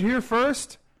 You heard it here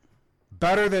first.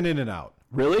 Better than In-N-Out.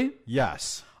 really.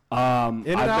 Yes. I've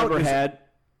In-N-Out never is- had.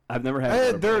 I've never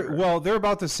had. Whataburger. They're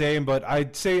about the same, but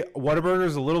I'd say Whataburger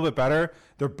is a little bit better.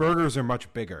 Their burgers are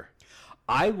much bigger.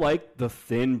 I like the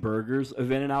thin burgers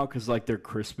of In-N-Out because like they're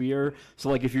crispier. So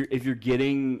like if you're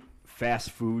getting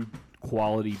fast food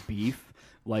quality beef,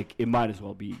 like it might as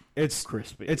well be It's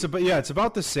crispy. It's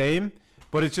about the same,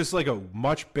 but it's just like a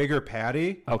much bigger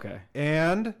patty. okay.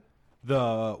 And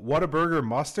the Whataburger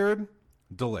mustard,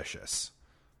 delicious.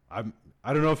 I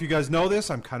don't know if you guys know this.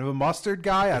 I'm kind of a mustard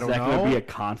guy. I Is don't that know. going to be a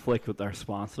conflict with our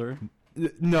sponsor?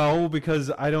 No,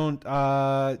 because I don't.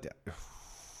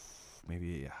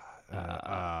 Maybe.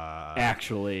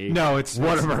 Actually, No, it's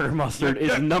Whataburger mustard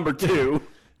is number 2.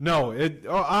 No,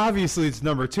 obviously it's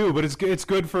number 2, but it's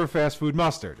good for fast food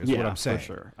mustard. Is Yeah, what I'm saying. for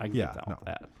sure. I can Yeah, get down no. with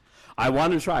that. I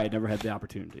wanted to try it. Never had the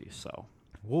opportunity, so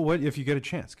Well, what if you get a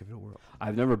chance? Give it a whirl.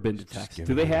 I've never been to Texas. give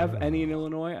Do it they a have any in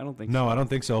Illinois? I don't think No, so. I don't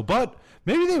think so. But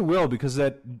maybe they will because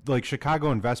that like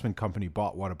Chicago investment company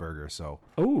bought Whataburger. So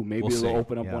Oh, maybe We'll they'll see.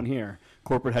 open up Yeah. one here.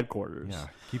 Corporate headquarters. yeah,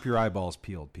 keep your eyeballs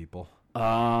peeled, people.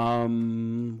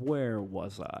 Where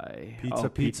was I?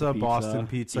 Pizza, Boston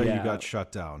Pizza. Yeah. You got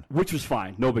shut down. Which was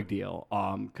fine, no big deal.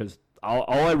 Because all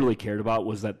I really cared about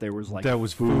was that there was like That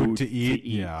was food to eat,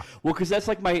 yeah. Well, because that's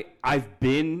like I've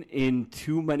been in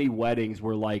too many weddings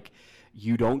where like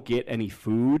you don't get any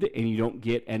food and you don't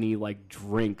get any like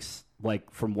drinks.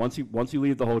 Like from once you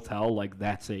leave the hotel, like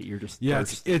that's it. You're just Yeah,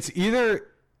 thirsty.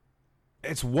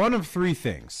 it's one of 3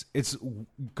 things. It's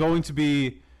going to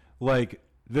be like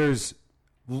there's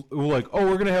like, oh,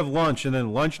 we're gonna have lunch, and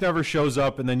then lunch never shows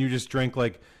up, and then you just drink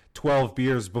like 12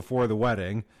 beers before the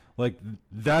wedding. Like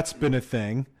that's been a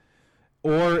thing.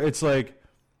 Or it's like,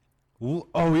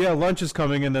 oh yeah, lunch is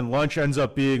coming, and then lunch ends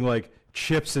up being like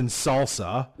chips and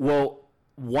salsa. Well,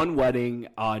 one wedding,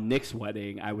 Nick's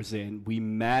wedding, I was in. We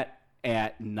met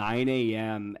at 9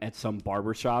 a.m. at some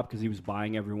barber shop because he was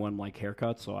buying everyone like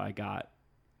haircuts. So I got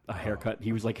a haircut.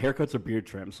 He was like, haircuts or beard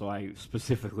trim. So I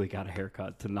specifically got a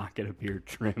haircut to not get a beard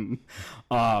trim.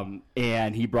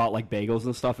 And he brought like bagels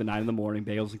and stuff at 9 in the morning,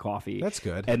 bagels and coffee. That's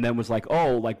good. And then was like,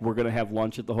 oh, like we're going to have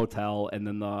lunch at the hotel. And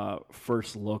then the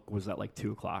first look was at like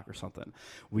 2 o'clock or something.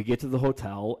 We get to the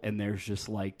hotel and there's just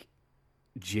like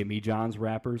Jimmy John's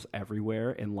wrappers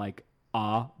everywhere and like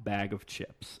a bag of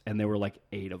chips, and there were like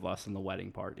 8 of us in the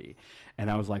wedding party, and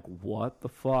I was like, what the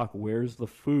fuck, where's the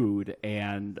food?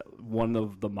 And one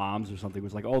of the moms or something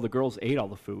was like, oh, the girls ate all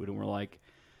the food, and we're like,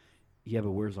 yeah,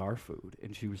 but where's our food?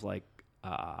 And she was like,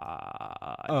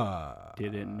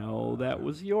 didn't know that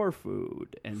was your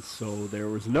food. And so there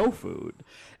was no food.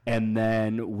 And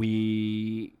then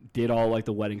we did all like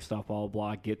the wedding stuff, blah, blah,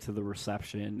 blah, get to the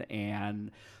reception,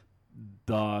 and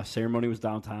the ceremony was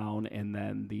downtown, and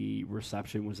then the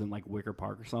reception was in like Wicker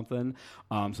Park or something.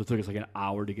 So it took us like an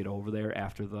hour to get over there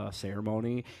after the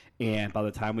ceremony. And by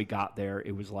the time we got there,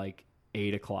 it was like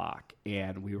 8 o'clock,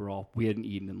 and we hadn't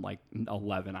eaten in like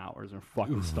 11 hours and we're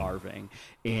fucking starving.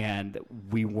 And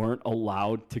we weren't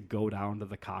allowed to go down to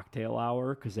the cocktail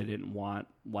hour because they didn't want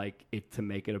like it to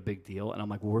make it a big deal. And I'm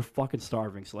like, well, we're fucking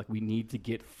starving, so like we need to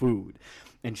get food.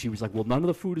 And she was like, well, none of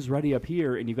the food is ready up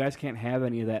here, and you guys can't have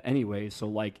any of that anyway, so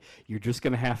like you're just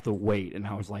gonna have to wait. And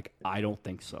I was like, I don't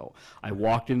think so. I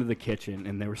walked into the kitchen,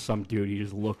 and there was some dude. He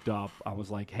just looked up. I was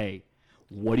like, hey,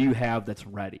 what do you have that's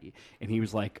ready? And he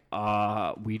was like,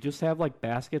 we just have like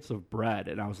baskets of bread.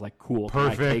 And I was like, cool, can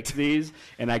I take these?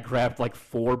 And I grabbed like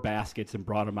 4 baskets and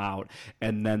brought them out.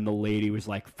 And then the lady was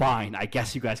like, fine, I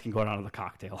guess you guys can go down to the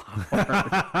cocktail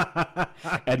hour.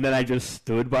 And then I just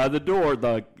stood by the door,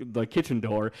 the kitchen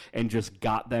door, and just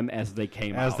got them as they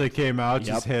came out. As they came out,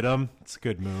 just hit them. It's a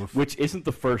good move. Which isn't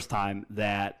the first time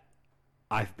that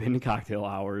I've been to cocktail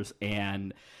hours,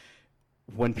 and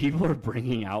when people are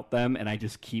bringing out them and I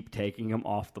just keep taking them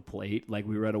off the plate, like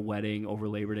we were at a wedding over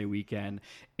Labor Day weekend,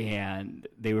 and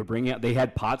they were bringing out, they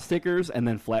had pot stickers and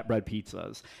then flatbread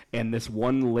pizzas. And this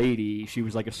one lady, she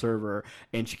was like a server,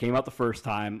 and she came out the first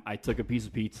time. I took a piece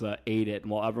of pizza, ate it,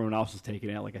 and while everyone else was taking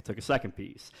it, like I took a second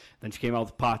piece. Then she came out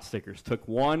with pot stickers, took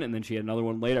one, and then she had another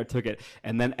one later, I took it.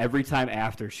 And then every time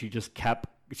after, she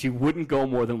wouldn't go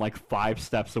more than like 5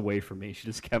 steps away from me. She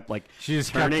just kept like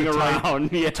turning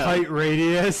around. Tight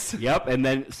radius. Yep. And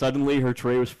then suddenly her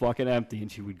tray was fucking empty,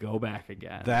 and she would go back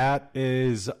again. That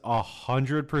is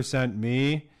 100%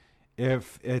 me.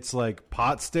 If it's like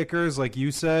pot stickers, like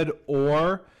you said,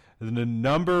 or the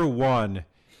number one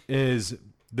is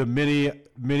the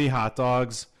mini hot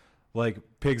dogs, like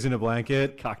pigs in a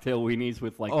blanket, cocktail weenies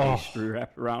with like pastry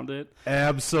wrapped around it.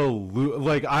 Absolutely.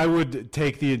 Like I would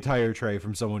take the entire tray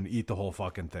from someone and eat the whole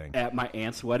fucking thing. At my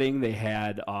aunt's wedding, they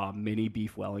had mini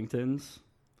beef Wellingtons.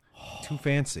 Too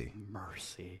fancy.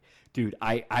 Mercy. Dude,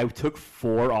 I took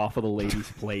 4 off of the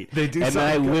lady's plate. They do. And then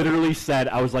I literally said,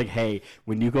 I was like, hey,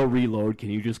 when you go reload, can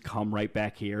you just come right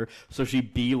back here? So she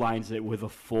beelines it with a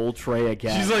full tray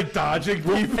again. She's like dodging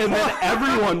people. And then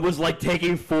everyone was like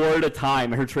taking 4 at a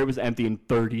time, and her tray was empty in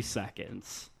 30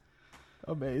 seconds.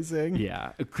 Amazing.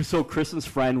 Yeah. So Kristen's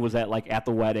friend was at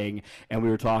the wedding, and we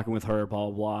were talking with her, blah,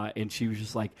 blah, blah, and she was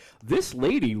just like, this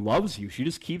lady loves you. She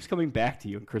just keeps coming back to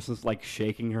you. And Kristen's like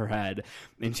shaking her head,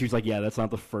 and she was like, yeah, that's not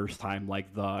the first time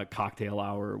like the cocktail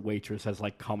hour waitress has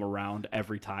like come around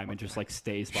every time and just like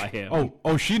stays by him.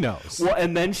 Oh, she knows. Well,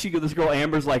 and then this girl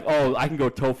Amber's like, oh, I can go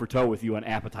toe for toe with you on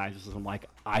appetizers. I'm like,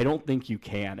 I don't think you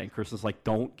can. And Kristen's like,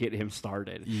 don't get him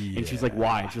started. Yeah. And she's like,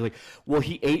 why? And she's like, well,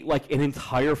 he ate like an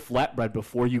entire flatbread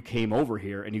before you came over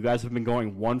here, and you guys have been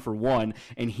going 1 for 1,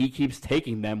 and he keeps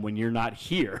taking them when you're not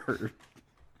here.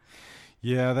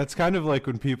 Yeah, that's kind of like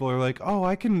when people are like, "Oh,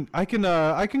 I can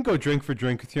go drink for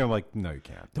drink with you." I'm like, "No, you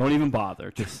can't. Don't even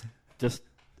bother. Just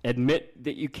admit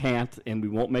that you can't, and we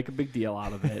won't make a big deal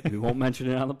out of it. We won't mention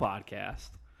it on the podcast."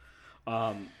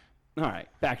 All right,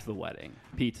 back to the wedding.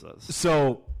 Pizzas.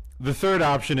 So the third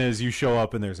option is you show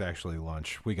up and there's actually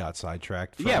lunch. We got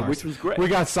sidetracked. Which was great. We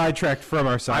got sidetracked from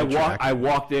our sidetrack. I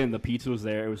walked in. The pizza was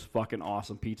there. It was fucking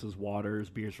awesome. Pizzas, waters,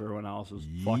 beers for everyone else. It was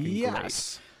fucking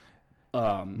great.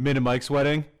 Min and Mike's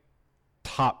wedding,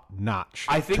 top notch.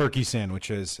 I think turkey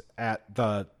sandwiches at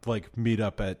the like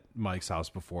meetup at Mike's house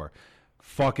before.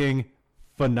 Fucking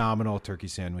phenomenal turkey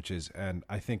sandwiches, and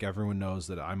I think everyone knows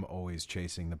that I'm always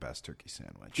chasing the best turkey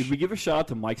sandwich. Did we give a shout out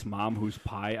to Mike's mom, whose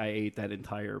pie I ate that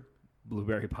entire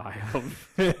blueberry pie of?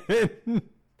 When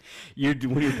your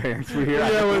parents were here,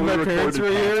 Yeah, when my parents were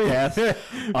here.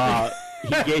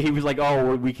 He was like,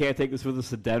 "Oh, we can't take this with us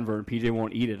to Denver, and PJ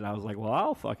won't eat it." And I was like, "Well,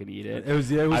 I'll fucking eat it." It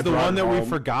was I the brought one it that we home.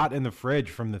 forgot in the fridge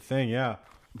from the thing. Yeah.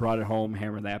 Brought it home,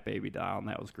 hammered that baby down.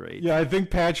 That was great. Yeah, I think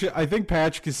Patch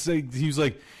could say he's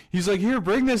like, here,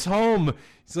 bring this home.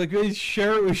 He's like, hey,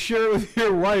 share it with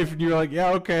your wife, and you're like,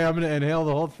 yeah, okay, I'm gonna inhale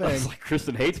the whole I thing. was like,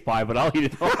 Kristen hates pie, but I'll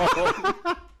eat it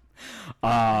home.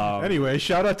 Anyway,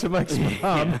 shout out to Mike's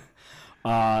mom.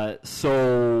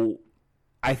 So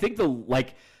I think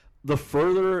the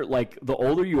further, the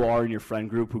older you are in your friend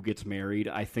group who gets married,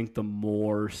 I think the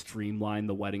more streamlined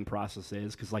the wedding process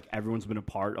is, because everyone's been a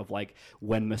part of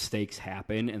when mistakes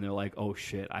happen and they're like, oh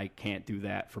shit, I can't do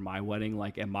that for my wedding.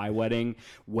 At my wedding,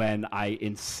 when I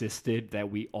insisted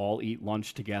that we all eat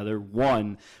lunch together,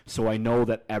 one, so I know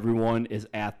that everyone is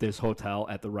at this hotel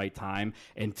at the right time,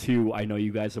 and two, I know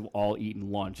you guys have all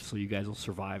eaten lunch, so you guys will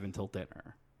survive until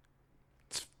dinner.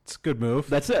 It's a good move.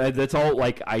 That's it. That's all.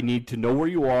 I need to know where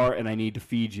you are, and I need to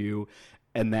feed you,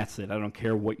 and that's it. I don't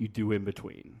care what you do in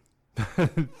between.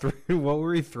 What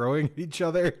were we throwing at each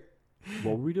other?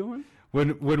 What were we doing?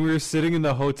 When we were sitting in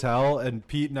the hotel and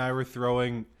Pete and I were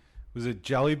throwing, was it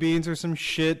jelly beans or some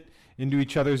shit into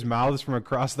each other's mouths from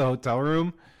across the hotel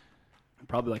room?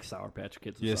 Probably Sour Patch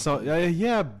Kids. Or Yeah, something.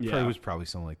 It was probably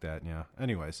something like that. Yeah.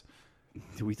 Anyways,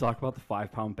 Did we talk about the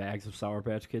 5-pound bags of Sour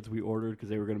Patch Kids we ordered because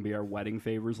they were going to be our wedding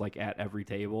favors, at every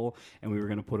table, and we were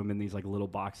going to put them in these little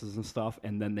boxes and stuff,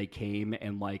 and then they came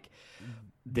and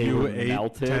they you were ate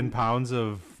melted. 10 pounds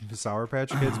of Sour Patch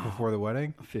Kids before the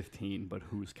wedding? 15, but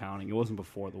who's counting? It wasn't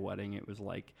before the wedding. It was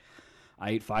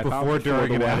I ate 5 Before, pounds before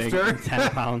during, the and wedding, after? and 10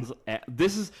 pounds.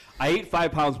 I ate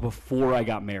 5 pounds before I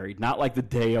got married, not the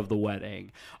day of the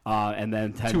wedding, and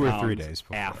then 10 2 or pounds 3 days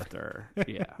before. after.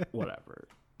 Yeah, whatever.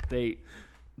 They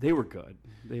were good.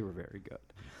 They were very good.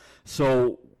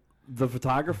 So the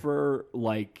photographer,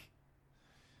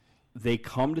 they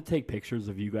come to take pictures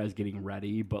of you guys getting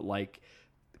ready, but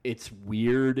it's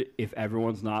weird if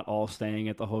everyone's not all staying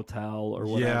at the hotel or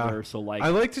whatever. Yeah. So I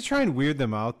like to try and weird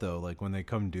them out though, when they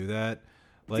come do that.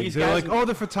 These They're guys- oh,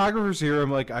 the photographer's here.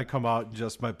 I'm like, I come out in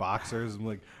just my boxers. I'm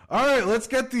like, all right, let's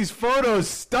get these photos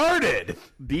started.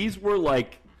 these were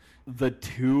the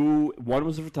two, one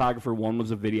was a photographer, one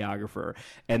was a videographer,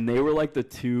 and they were the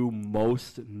two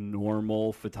most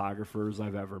normal photographers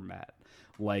I've ever met.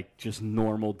 Just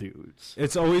normal dudes.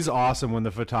 It's always awesome when the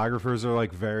photographers are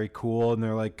very cool and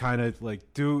they're kind of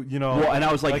do Well, and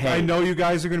I was hey, I know you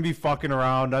guys are gonna be fucking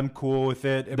around. I'm cool with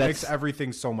it. It makes That's-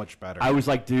 everything so much better. I was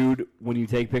dude, when you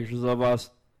take pictures of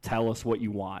us, tell us what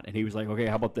you want. And he was okay,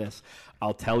 how about this?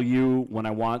 I'll tell you when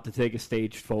I want to take a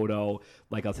staged photo,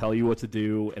 I'll tell you what to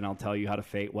do, and I'll tell you how to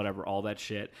fake, whatever, all that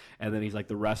shit. And then he's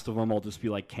the rest of them I'll just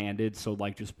be candid, so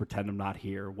just pretend I'm not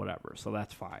here, whatever. So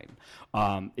that's fine.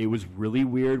 It was really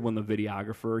weird when the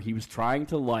videographer, he was trying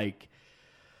to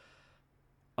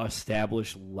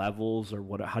establish levels, or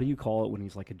how do you call it when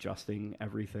he's Get adjusting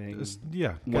everything?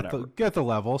 the, get the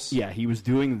levels. Yeah, he was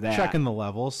doing that. Checking the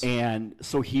levels. And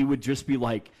so he would just be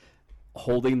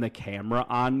holding the camera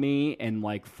on me and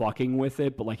fucking with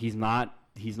it, but he's not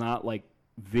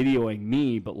videoing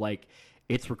me, but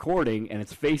it's recording and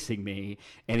it's facing me,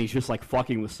 and he's just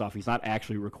fucking with stuff. He's not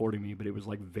actually recording me, but it was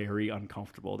very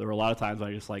uncomfortable. There were a lot of times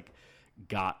when I just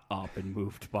got up and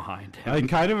moved behind him. I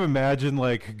kind of imagine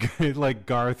like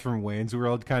Garth from Wayne's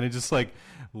World, kind of just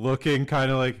looking,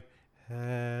 kind of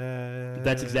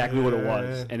That's exactly what it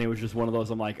was, and it was just one of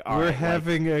those. I'm all we're right,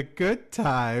 having a good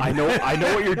time. I know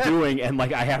what you're doing, and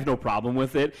I have no problem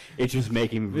with it. It's just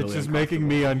making me really It's just making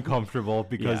me uncomfortable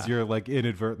because Yeah. you're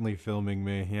inadvertently filming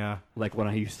me. Yeah. when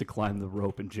I used to climb the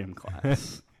rope in gym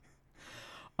class.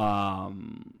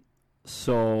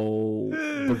 So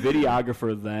the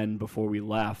videographer then, before we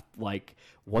left,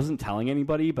 wasn't telling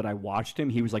anybody, but I watched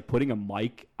him. He was putting a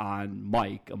microphone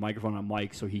on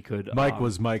Mike, so he could. Mike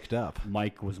was mic'd up.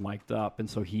 Mike was mic'd up, and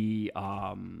so he,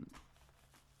 I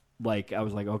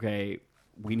was okay,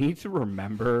 we need to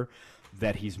remember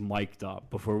that he's mic'd up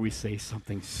before we say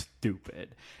something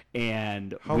stupid.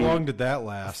 And How long did that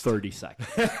last? 30 seconds.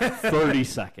 30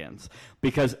 seconds.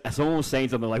 Because someone was saying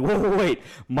something whoa, wait,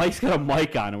 Mike's got a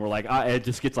mic on. And we're it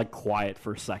just gets quiet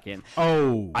for a second.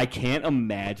 Oh. I can't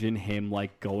imagine him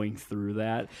going through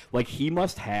that. He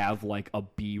must have a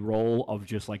B-roll of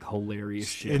just hilarious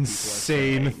shit. people are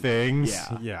Insane saying. things.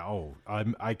 Yeah. Yeah. Oh,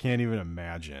 I can't even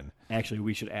imagine. Actually,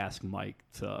 we should ask Mike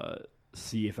to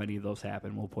see if any of those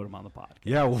happen. We'll put them on the podcast.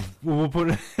 Yeah, we'll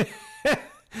put it.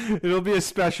 It'll be a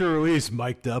special release,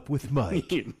 mic'd up with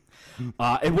Mike.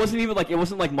 It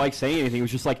wasn't like Mike saying anything. It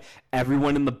was just like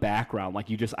everyone in the background. Like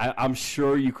I'm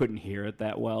sure you couldn't hear it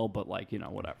that well, but like,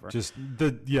 whatever. Just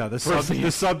the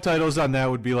subtitles on that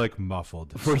would be like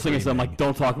muffled. First thing I said, I'm like,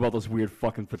 don't talk about those weird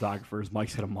fucking photographers.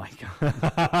 Mike's got a mic.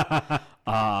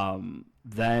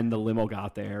 Then the limo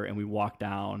got there and we walked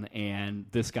down, and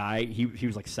this guy, he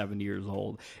was like 70 years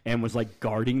old and was like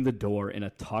guarding the door in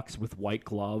a tux with white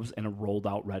gloves and a rolled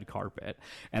out red carpet.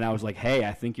 And I was like, hey,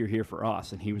 I think you're here for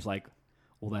us. And he was like,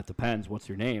 well, that depends. What's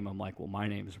your name? I'm like, well, my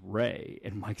name's Ray.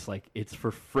 And Mike's like, it's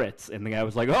for Fritz. And the guy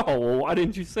was like, oh, well, why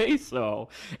didn't you say so?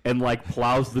 And like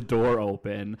plows the door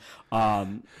open.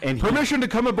 And permission to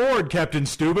come aboard, Captain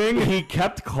Stubing. He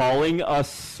kept calling us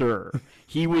sir.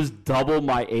 He was double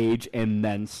my age and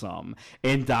then some.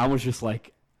 And Don was just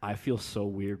like, I feel so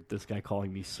weird with this guy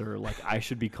calling me sir. Like, I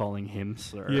should be calling him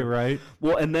sir. Yeah, right.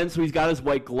 Well, and then so he's got his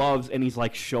white gloves, and he's,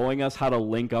 like, showing us how to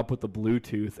link up with the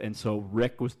Bluetooth. And so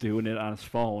Rick was doing it on his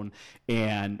phone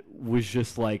and was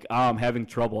just like, oh, I'm having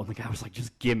trouble. And the guy was like,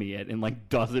 just give me it, and, like,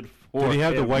 does it for Did he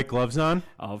have him. the white gloves on?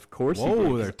 Of course he did.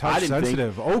 Whoa, they're touch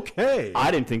sensitive. Okay.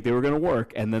 I didn't think they were going to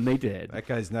work, and then they did. That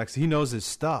guy's next. He knows his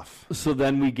stuff. So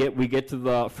then we get to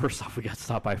the first off, we got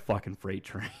stopped by a fucking freight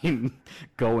train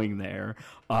going there,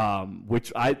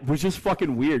 which was just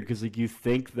fucking weird because like you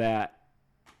think that,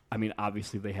 I mean,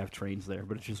 obviously they have trains there,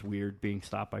 but it's just weird being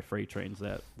stopped by freight trains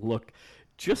that look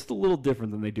just a little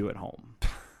different than they do at home.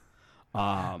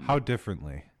 How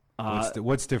differently?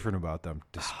 What's different about them?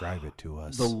 Describe it to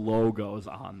us. The logos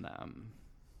on them.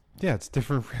 Yeah, it's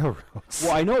different railroads.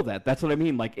 Well, I know that. That's what I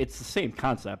mean. Like, it's the same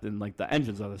concept, and like the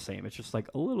engines are the same. It's just like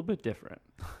a little bit different.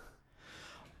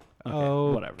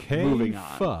 Okay, whatever. Moving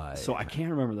on. Fine. So I can't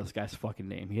remember this guy's fucking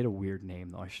name. He had a weird name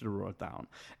though. I should have wrote it down.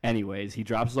 Anyways, he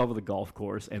drops us off at the golf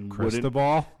course and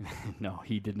Cristobal? No,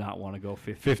 he did not want to go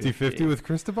 50-50 with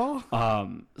Cristobal?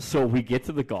 So we get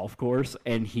to the golf course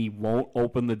and he won't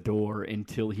open the door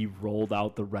until he rolled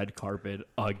out the red carpet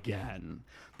again.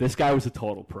 This guy was a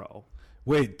total pro.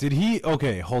 Wait, did he?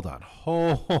 Okay, hold on.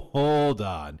 Hold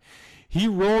on. He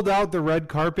rolled out the red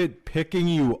carpet picking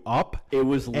you up It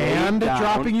was laid and down.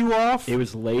 dropping you off? It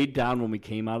was laid down when we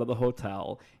came out of the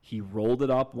hotel. He rolled it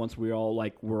up once we're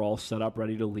all set up,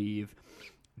 ready to leave.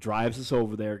 Drives us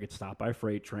over there, gets stopped by a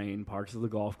freight train, parks at the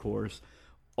golf course,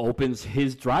 opens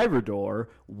his driver door,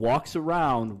 walks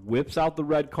around, whips out the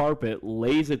red carpet,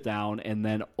 lays it down, and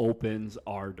then opens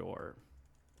our door.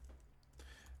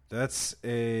 That's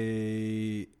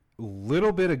a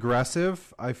little bit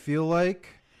aggressive, I feel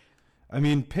like. I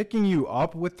mean, picking you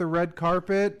up with the red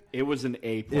carpet It was an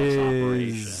A+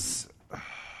 operation.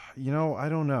 I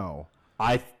don't know.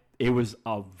 It was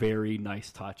a very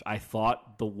nice touch. I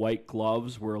thought the white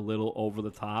gloves were a little over the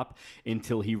top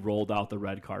until he rolled out the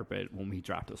red carpet when he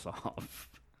dropped us off.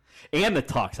 And the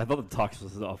tux. I thought the tux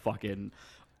was a fucking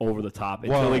over the top.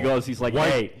 Until he goes, he's like,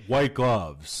 hey. White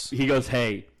gloves. He goes,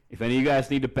 hey, if any of you guys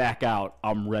need to back out,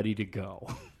 I'm ready to go.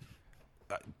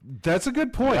 That's a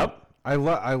good point. Yep.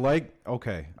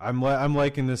 Okay. I'm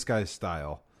liking this guy's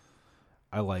style.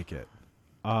 I like it.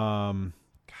 God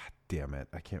damn it.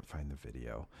 I can't find the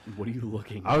video. What are you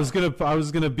looking at? I was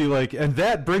gonna be like, and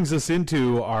that brings us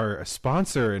into our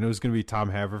sponsor, and it was gonna be Tom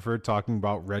Haverford talking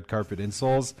about red carpet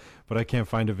insoles, but I can't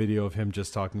find a video of him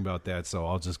just talking about that, so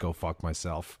I'll just go fuck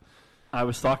myself. I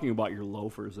was talking about your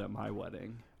loafers at my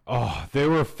wedding. Oh, they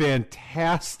were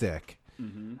fantastic.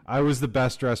 Mm-hmm. I was the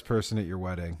best dressed person at your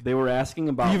wedding. They were asking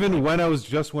about even when I was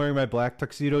just wearing my black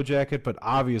tuxedo jacket, but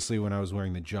obviously when I was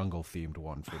wearing the jungle themed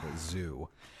one for the zoo.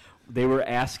 They were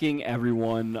asking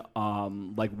everyone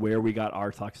where we got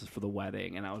our tuxes for the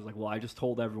wedding, and I was like, well, I just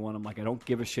told everyone, I'm like, I don't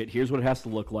give a shit. Here's what it has to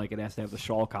look like. It has to have the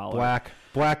shawl collar.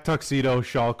 Black tuxedo,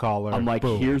 shawl collar. I'm like,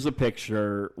 boom. Here's a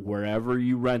picture. Wherever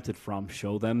you rent it from,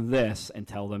 show them this and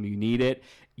tell them you need it.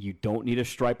 You don't need a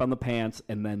stripe on the pants,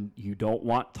 and then you don't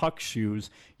want tux shoes.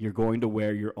 You're going to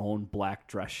wear your own black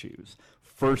dress shoes.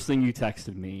 First thing you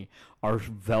texted me are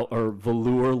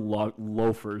velour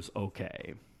loafers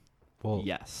okay? Well,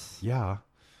 yes. Yeah.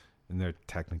 And they're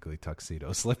technically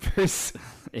tuxedo slippers.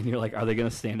 And you're like, are they going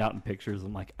to stand out in pictures?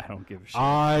 I'm like, I don't give a shit.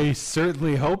 I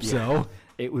certainly hope so.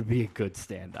 It would be a good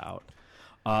standout.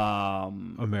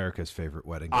 America's favorite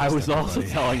wedding guest, I was everybody. also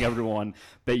telling everyone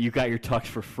that you got your tux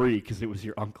for free because it was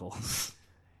your uncle's.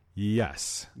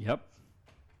 Yes. Yep.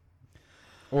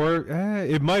 Or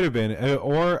it might have been.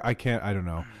 Or I don't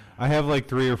know. I have like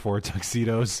 3 or 4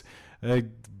 tuxedos.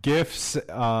 Gifts,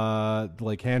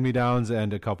 like hand-me-downs,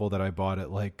 and a couple that I bought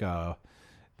at like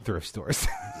thrift stores.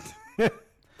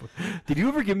 Did you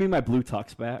ever give me my blue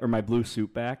tux back or my blue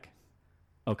suit back?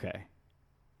 Okay.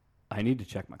 I need to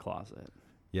check my closet.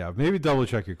 Yeah, maybe double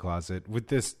check your closet with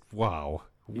this. Wow.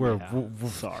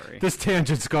 Sorry. This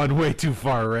tangent's gone way too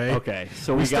far, Ray. Okay,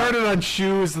 so we started on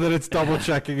shoes, then it's double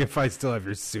checking if I still have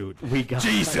your suit.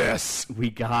 Jesus! We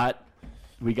got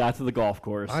to the golf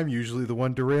course. I'm usually the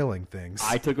one derailing things.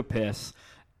 I took a piss.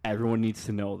 Everyone needs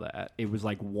to know that. It was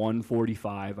like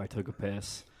 1:45. I took a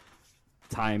piss.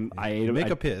 I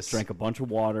piss. Drank a bunch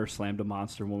of water, slammed a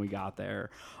Monster when we got there.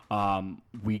 So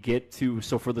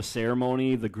for the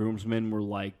ceremony, the groomsmen were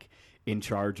like in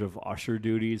charge of usher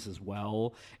duties as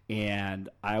well, and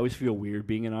I always feel weird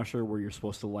being an usher where you're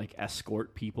supposed to like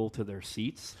escort people to their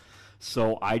seats.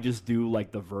 So I just do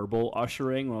like the verbal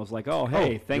ushering when I was like, oh,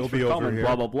 hey, thanks for coming,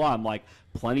 blah, blah, blah. I'm like,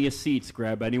 plenty of seats,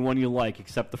 grab anyone you like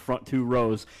except the front 2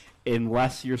 rows,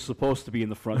 unless you're supposed to be in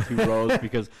the front 2 rows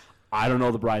because I don't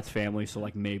know the bride's family, so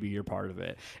like maybe you're part of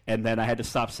it. And then I had to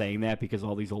stop saying that because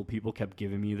all these old people kept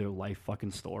giving me their life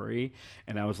fucking story,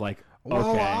 and I was like, okay.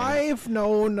 Well, I've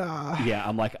known. Yeah,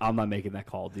 I'm like, I'm not making that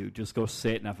call, dude. Just go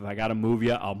sit, and if I gotta move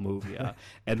you, I'll move you.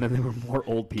 And then there were more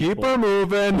old people. Keep her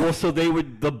moving. Well, so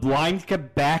the blinds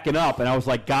kept backing up, and I was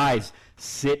like, guys,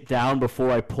 sit down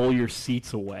before I pull your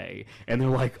seats away. And they're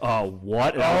like, oh,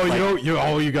 what? And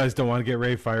you guys don't want to get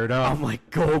Ray fired up. I'm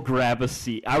like, go grab a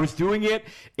seat. I was doing it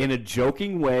in a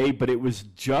joking way, but it was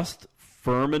just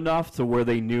firm enough to where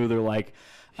they knew. They're like,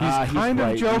 he's kind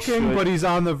of joking, but he's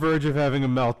on the verge of having a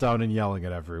meltdown and yelling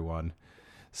at everyone.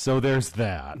 So there's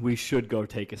that. We should go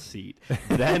take a seat.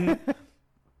 Then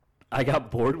I got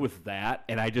bored with that,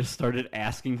 and I just started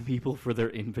asking people for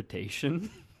their invitation.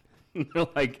 They're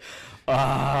like,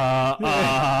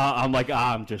 I'm like,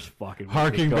 I'm just fucking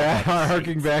harking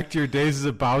back to your days as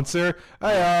a bouncer.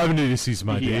 I need to see some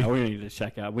ID. Yeah, we need to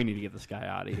check out. We need to get this guy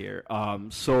out of here.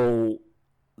 So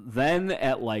then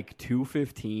at like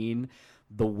 2:15,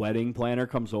 the wedding planner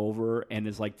comes over and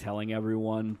is like telling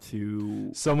everyone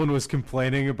to. Someone was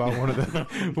complaining about one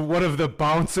of the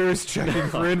bouncers checking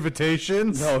for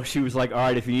invitations. No, she was like, all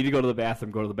right, if you need to go to the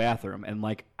bathroom, go to the bathroom. And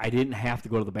like, I didn't have to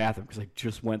go to the bathroom because I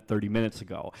just went 30 minutes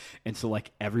ago. And so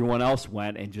like everyone else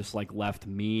went and just like left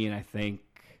me. And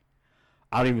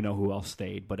I don't even know who else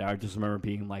stayed, but I just remember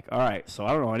being like, all right, so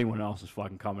I don't know anyone else is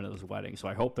fucking coming to this wedding. So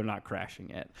I hope they're not crashing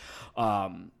it.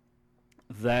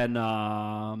 Then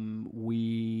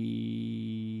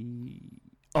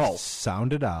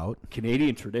sound it out.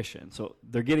 Canadian tradition. So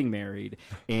they're getting married,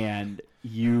 and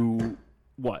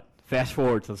fast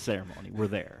forward to the ceremony. We're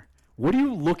there. What are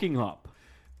you looking up?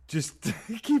 Just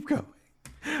keep going.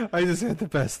 I just had the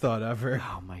best thought ever.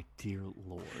 Oh, my dear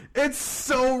Lord. It's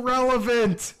so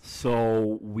relevant.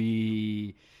 So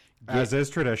as is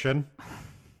tradition.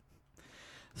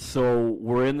 So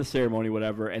we're in the ceremony,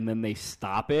 whatever, and then they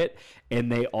stop it, and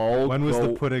they all When was the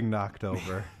pudding knocked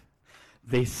over?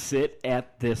 They sit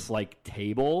at this, like,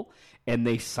 table, and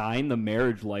they sign the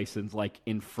marriage license, like,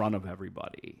 in front of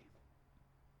everybody.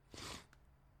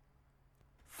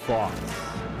 Thoughts?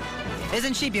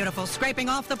 Isn't she beautiful, scraping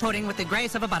off the pudding with the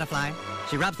grace of a butterfly?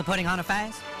 She rubs the pudding on her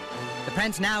face. The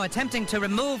prince now attempting to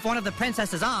remove one of the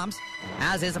princess's arms,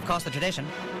 as is, of course, the tradition.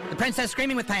 The princess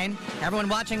screaming with pain, everyone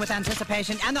watching with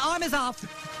anticipation, and the arm is off.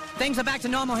 Things are back to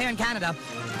normal here in Canada.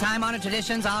 Time-honored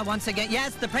traditions are once again...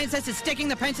 Yes, the princess is sticking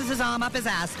the princess's arm up his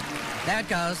ass. There it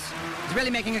goes. He's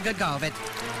really making a good go of it.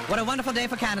 What a wonderful day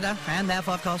for Canada, and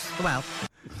therefore, of course, the Welsh.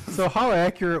 So how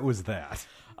accurate was that?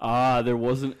 There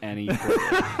wasn't any.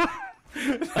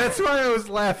 That's why I was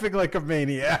laughing like a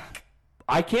maniac.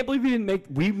 I can't believe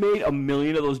we made a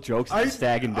million of those jokes at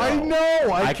Stag and Dough. I know.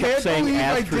 I can't believe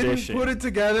I tradition. didn't put it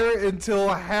together until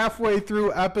halfway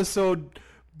through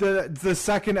the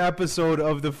second episode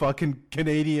of the fucking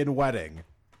Canadian wedding.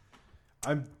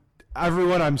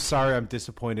 I'm sorry. I'm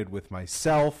disappointed with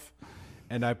myself,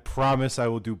 and I promise I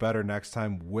will do better next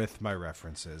time with my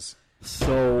references.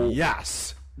 So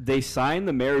yes, they signed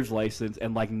the marriage license,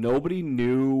 and like nobody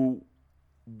knew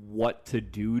what to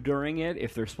do during it,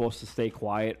 if they're supposed to stay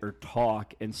quiet or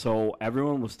talk. And so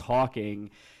everyone was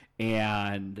talking,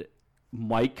 and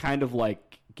Mike kind of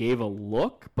like gave a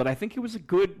look, but I think it was a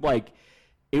good, like,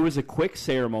 it was a quick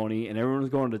ceremony, and everyone was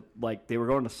going to, like, they were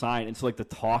going to sign. And so, like, the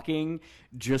talking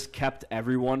just kept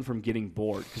everyone from getting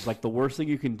bored. Because, like, the worst thing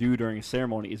you can do during a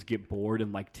ceremony is get bored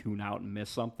and, like, tune out and miss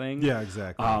something. Yeah,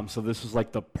 exactly. So this was,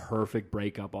 like, the perfect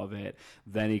breakup of it.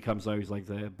 Then he comes out, he's like,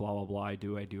 blah, blah, blah, I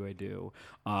do.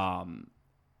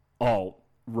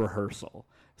 Rehearsal.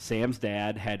 Sam's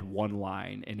dad had one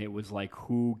line, and it was like,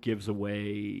 who gives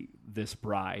away this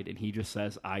bride? And he just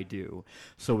says, I do.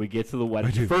 So we get to the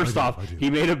wedding. First off,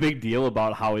 he made a big deal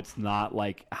about how it's not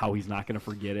like, how he's not going to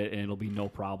forget it, and it'll be no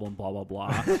problem, blah, blah,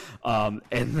 blah.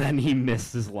 And then he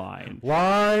missed his line.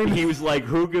 He was like,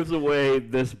 who gives away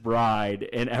this bride?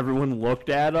 And everyone looked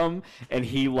at him, and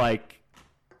he like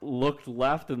looked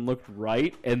left and looked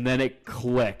right, and then it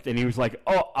clicked, and he was like,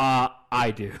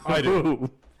 I do.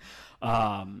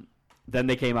 Then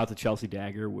they came out to Chelsea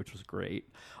Dagger, which was great.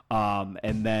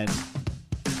 And then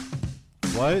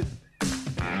What?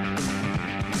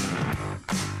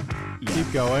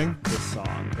 Keep going. this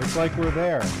song. It's like we're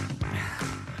there.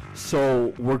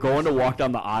 So we're going to walk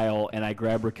down the aisle, and I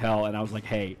grabbed Raquel, and I was like,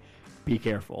 hey, be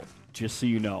careful. Just so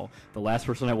you know, the last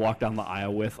person I walked down the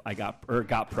aisle with, I got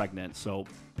pregnant, so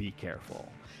be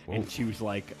careful. Whoa. And she was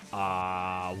like,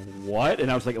 what? And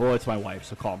I was like, oh, it's my wife,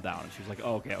 so calm down. And she was like,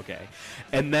 oh, okay.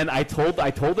 And then I told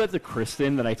that to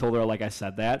Kristen, that I told her, like, I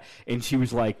said that, and she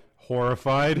was like,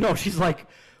 horrified? No, she's like,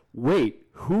 wait,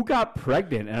 who got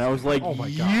pregnant? And I was like, oh my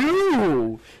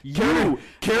God. You!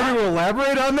 Care to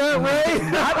elaborate on that,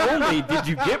 Ray? Not only did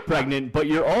you get pregnant, but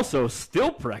you're also still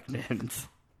pregnant.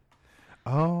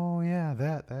 Oh, yeah,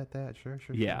 that. Sure.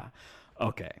 Yeah.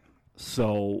 Okay.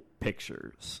 So,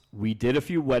 pictures. We did a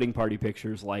few wedding party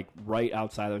pictures, like right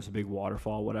outside. There's a big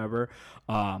waterfall, whatever,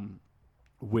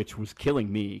 which was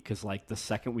killing me because, like, the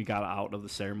second we got out of the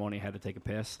ceremony, I had to take a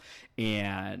piss,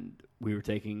 and we were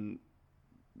taking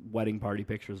wedding party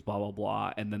pictures, blah, blah,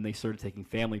 blah, and then they started taking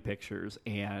family pictures,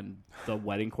 and the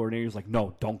wedding coordinator was like,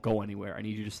 no, don't go anywhere. I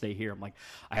need you to stay here. I'm like,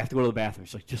 I have to go to the bathroom.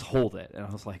 She's like, just hold it. And I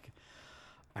was like,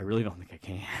 I really don't think I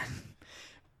can.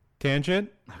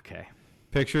 Tangent. Okay.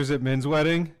 Pictures at Min's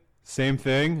wedding, same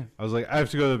thing. I was like, I have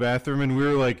to go to the bathroom, and we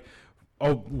were like,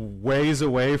 ways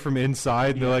away from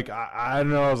inside. And they're like, I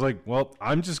don't know. I was like, well,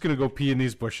 I'm just gonna go pee in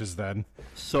these bushes then.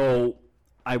 So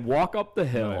I walk up the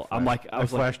hill. I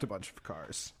flashed a bunch of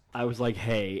cars. I was like,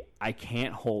 hey, I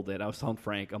can't hold it. I was telling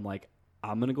Frank, I'm like,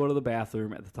 I'm gonna go to the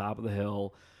bathroom at the top of the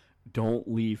hill.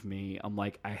 Don't leave me. I'm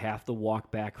like, I have to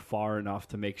walk back far enough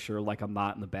to make sure, like, I'm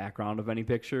not in the background of any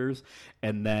pictures,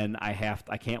 and then I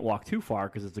can't walk too far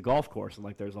because it's a golf course, and,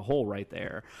 like, there's a hole right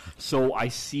there. So I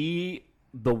see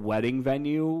the wedding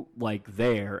venue, like,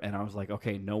 there, and I was like,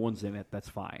 okay, no one's in it. That's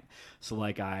fine. So,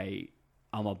 like, I'm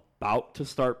about to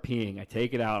start peeing. I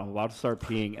take it out. I'm about to start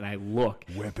peeing, and I look.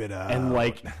 Whip it out. And,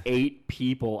 like, 8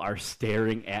 people are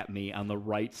staring at me on the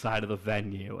right side of the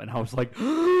venue. And I was like,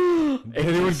 did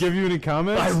anyone give you any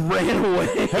comments? I ran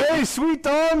away. Hey, sweet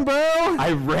dog, bro.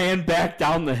 I ran back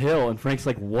down the hill, and Frank's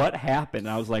like, what happened?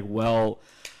 And I was like, well,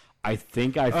 I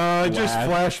think I just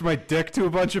flashed my dick to a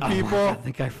bunch of people. I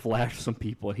think I flashed some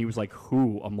people. And he was like,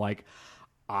 who? I'm like,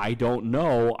 I don't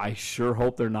know. I sure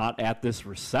hope they're not at this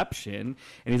reception.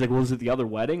 And he's like, well, is it the other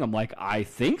wedding? I'm like, I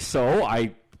think so.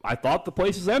 I thought the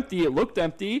place was empty. It looked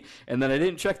empty. And then I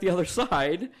didn't check the other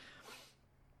side.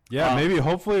 Yeah, maybe.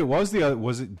 Hopefully it was the other.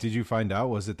 Was it? Did you find out?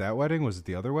 Was it that wedding? Was it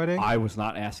the other wedding? I was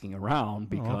not asking around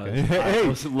because Hey,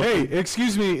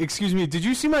 excuse me. Did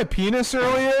you see my penis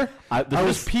earlier? I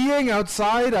was peeing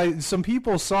outside. Some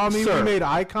people saw me. Sir, we made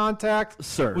eye contact.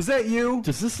 Sir, was that you?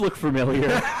 Does this look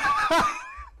familiar?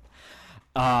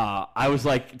 I was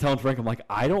like telling Frank, I'm like,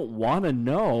 I don't want to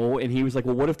know. And he was like,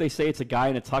 well, what if they say it's a guy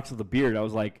in a tux with a beard? I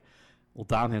was like, well,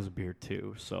 Dom has a beard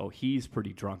too, so he's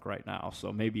pretty drunk right now.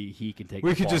 So maybe he can take.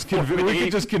 We could just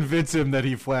convince him that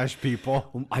he flashed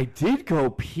people. I did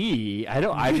go pee. I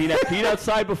peed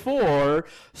outside before,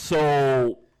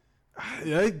 so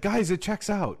guys, it checks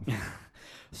out.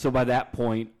 So by that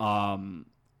point, I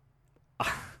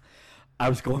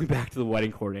was going back to the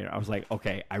wedding coordinator. I was like,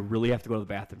 okay, I really have to go to the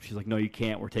bathroom. She's like, no, you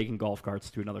can't. We're taking golf carts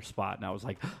to another spot. And I was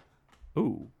like,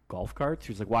 ooh, golf carts?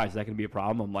 She was like, why? Is that going to be a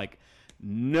problem? I'm like,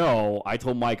 no. I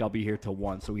told Mike I'll be here till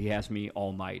 1, so he has me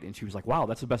all night. And she was like, wow,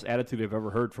 that's the best attitude I've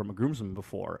ever heard from a groomsman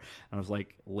before. And I was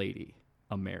like, lady,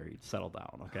 I'm married. Settle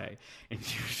down, okay? And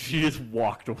she just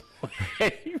walked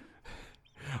away.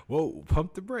 Whoa,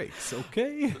 pump the brakes,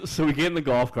 okay? So we get in the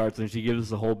golf carts, and she gives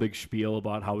us a whole big spiel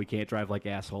about how we can't drive like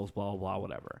assholes, blah, blah, blah,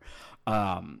 whatever.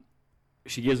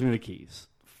 She gives me the keys.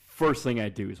 First thing I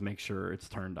do is make sure it's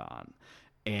turned on.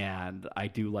 And I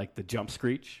do, like, the jump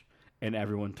screech, and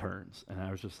everyone turns. And I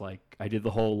was just like, I did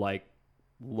the whole, like,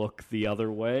 look the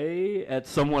other way at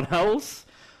someone else.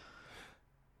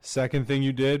 Second thing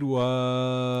you did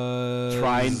was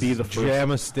Try and be the first. jam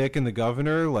a stick in the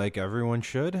governor like everyone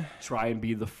should. Try and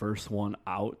be the first one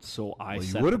out, so I Well,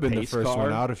 set you would have the been the pace first car.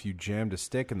 one out if you jammed a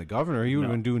stick in the governor. You would have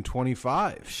No. been doing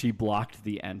 25. She blocked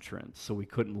the entrance, so we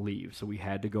couldn't leave. So we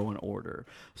had to go in order.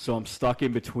 So I'm stuck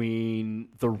in between.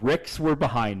 The Ricks were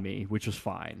behind me, which was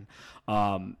fine.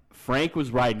 Frank was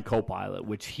riding co-pilot,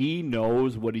 which he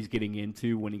knows what he's getting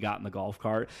into when he got in the golf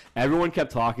cart. Everyone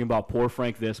kept talking about poor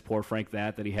Frank this, poor Frank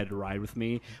that he had to ride with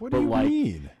me. What but do you like,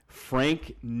 mean?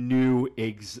 Frank knew.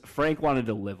 Frank wanted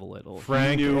to live a little.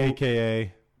 Frank, he knew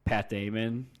a.k.a. Pat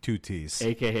Damon, 2 T's.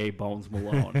 a.k.a. Bones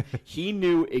Malone. He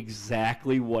knew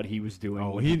exactly what he was doing.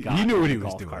 Oh, when he got knew in what the he was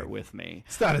golf doing. cart with me.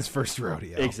 It's not his first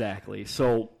rodeo. Exactly.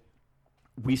 So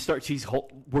we start.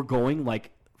 We're going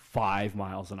like 5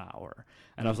 miles an hour,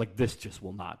 and I was like, "This just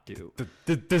will not do."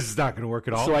 This is not going to work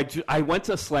at all. So I went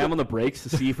to slam on the brakes to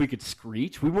see if we could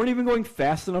screech. We weren't even going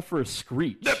fast enough for a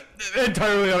screech.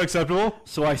 Entirely unacceptable.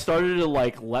 So I started to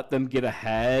like let them get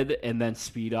ahead and then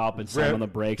speed up and slam on the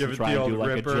brakes Give and it try the and do old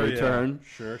like ripper, a J-turn.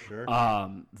 Sure.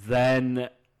 Then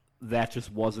that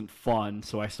just wasn't fun,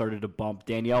 so I started to bump.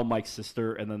 Danielle, Mike's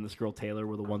sister, and then this girl Taylor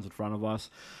were the ones in front of us.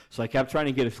 So I kept trying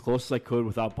to get as close as I could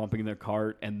without bumping their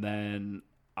cart, and then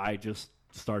I just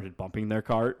started bumping their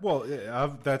cart. Well,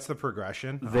 that's the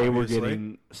progression. They were obviously.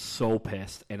 getting so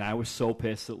pissed, and I was so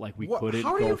pissed that like we couldn't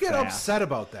How do go you get fast. upset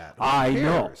about that? Who I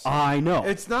cares? know.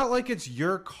 It's not like it's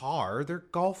your car. They're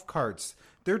golf carts.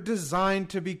 They're designed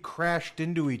to be crashed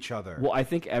into each other. Well, I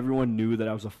think everyone knew that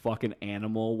I was a fucking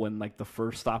animal when, like, the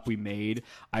first stop we made,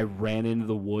 I ran into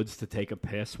the woods to take a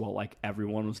piss while, like,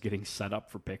 everyone was getting set up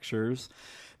for pictures.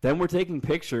 Then we're taking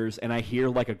pictures, and I hear,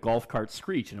 like, a golf cart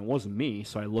screech, and it wasn't me,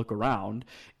 so I look around,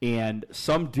 and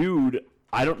some dude,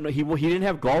 I don't know, he didn't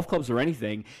have golf clubs or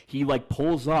anything. He, like,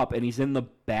 pulls up, and he's in the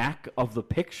back of the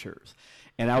pictures.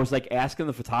 And I was, like, asking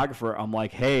the photographer, I'm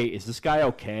like, hey, is this guy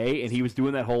okay? And he was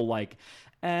doing that whole, like,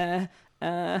 I'm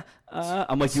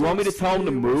like, do you want me to tell him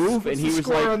to move? And he was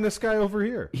score like, on this guy over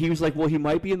here. he was like, well, he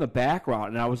might be in the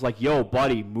background. And I was like, yo,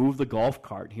 buddy, move the golf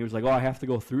cart. And he was like, oh, I have to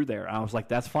go through there. And I was like,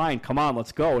 that's fine. Come on,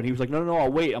 let's go. And he was like, no,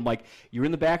 I'll wait. I'm like, you're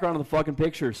in the background of the fucking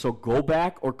picture, so go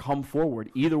back or come forward.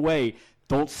 Either way,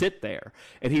 don't sit there.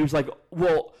 And he was like,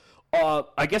 well,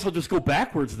 I guess I'll just go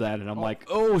backwards then. And I'm like,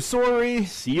 Oh, sorry.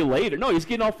 see you later. No, he's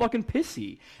getting all fucking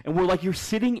pissy. And we're like, you're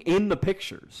sitting in the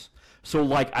pictures. So,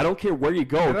 like, I don't care where you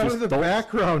go. Get out Just of the don't,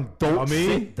 background, don't dummy.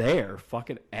 sit there.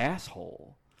 Fucking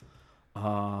asshole.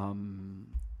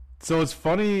 So it's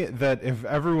funny that if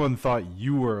everyone thought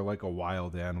you were like a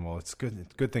wild animal, it's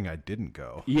good thing I didn't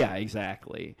go. Yeah,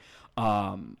 exactly.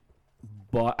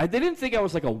 But they didn't think I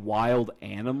was like a wild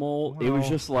animal. It was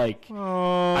just like,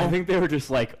 I think they were just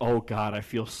like, oh, God, I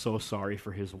feel so sorry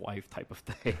for his wife type of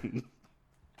thing.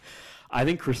 I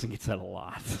think Kristen gets that a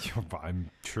lot.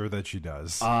 I'm sure that she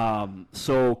does.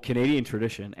 So Canadian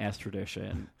tradition, as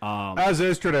tradition, As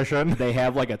is tradition. they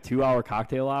have like a 2-hour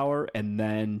cocktail hour, and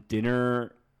then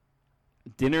dinner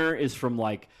is from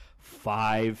like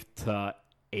 5 to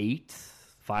 8,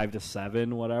 5 to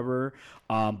 7, whatever.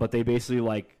 But they basically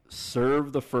like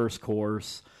serve the first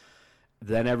course.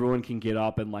 Then everyone can get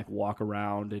up and like walk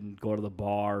around and go to the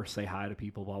bar, say hi to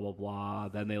people, blah blah blah.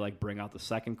 Then they like bring out the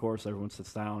second course. Everyone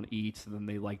sits down, eats, and then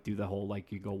they like do the whole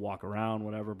like you go walk around,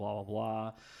 whatever, blah blah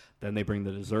blah. Then they bring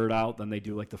the dessert out. Then they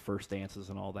do like the first dances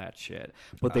and all that shit.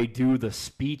 But they do the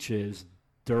speeches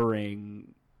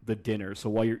during the dinner. So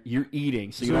while you're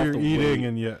eating, so you don't you're have to eating wait.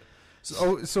 and yeah.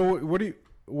 So what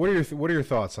are your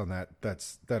thoughts on that?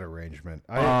 That arrangement.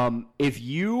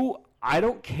 I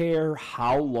don't care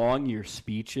how long your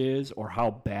speech is or how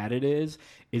bad it is,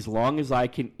 as long as I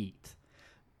can eat.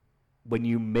 When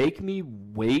you make me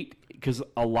wait, because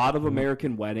a lot of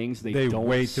American weddings, they don't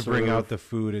wait to bring serve- out the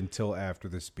food until after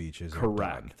the speeches. Are done.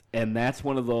 Correct. And that's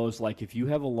one of those, like, if you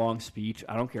have a long speech,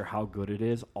 I don't care how good it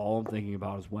is, all I'm thinking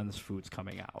about is when this food's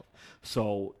coming out.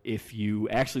 So the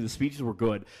speeches were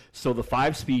good. So the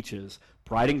 5 speeches,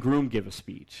 bride and groom give a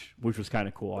speech, which was kind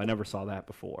of cool. I never saw that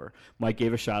before. Mike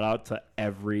gave a shout out to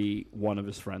every one of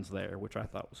his friends there, which I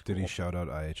thought was cool. Did he shout out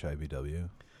IHIBW?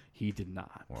 He did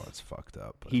not. Well, it's fucked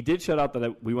up. But He did shout out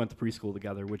that we went to preschool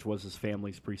together, which was his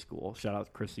family's preschool. Shout out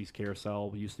to Christie's Carousel.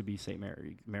 We used to be St.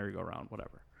 Mary, Merry-Go-Round,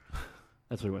 whatever.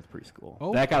 That's where we went to preschool.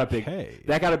 Oh, That got okay.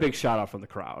 a big shout out from the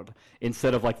crowd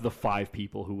instead of like the 5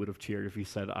 people who would have cheered if he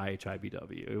said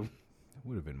IHIBW. it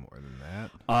would have been more than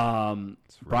that.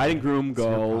 Bride and groom It's your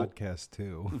go. podcast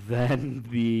too. Then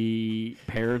the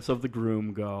parents of the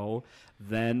groom go.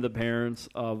 Then the parents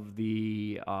of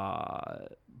the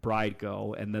bride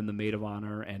go, and then the maid of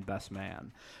honor and best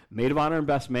man. Maid of honor and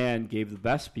best man gave the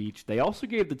best speech. They also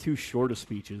gave the two shortest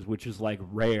speeches, which is like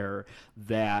rare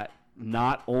that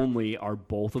not only are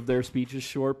both of their speeches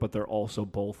short, but they're also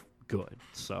both good.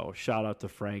 So shout out to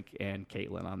Frank and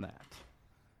Caitlin on that.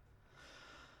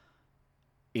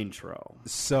 Intro.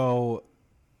 So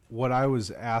what I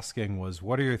was asking was,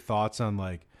 what are your thoughts on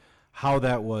like how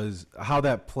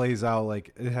that plays out,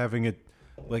 like having a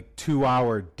like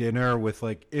 2-hour dinner with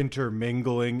like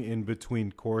intermingling in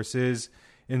between courses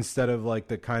instead of like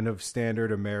the kind of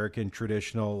standard American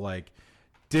traditional like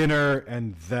dinner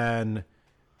and then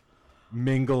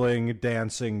mingling,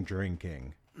 dancing,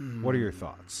 drinking. What are your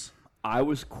thoughts? I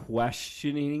was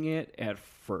questioning it at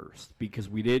first because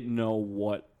we didn't know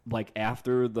what, like,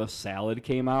 after the salad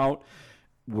came out,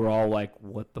 we're all like,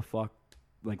 what the fuck?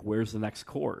 Like, where's the next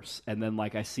course? And then,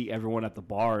 like, I see everyone at the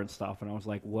bar and stuff, and I was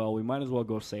like, well, we might as well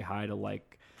go say hi to,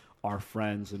 like, our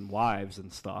friends and wives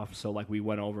and stuff. So, like, we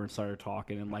went over and started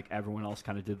talking, and, like, everyone else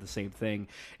kind of did the same thing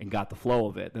and got the flow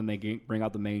of it. Then they bring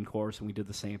out the main course, and we did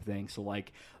the same thing. So,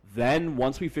 like, then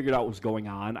once we figured out what was going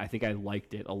on, I think I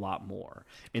liked it a lot more.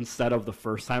 Instead of the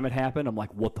first time it happened, I'm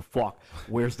like, what the fuck?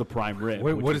 Where's the prime rib?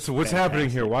 What's happening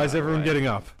here? Why is everyone getting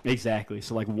up? Exactly.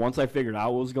 So, like, once I figured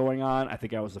out what was going on, I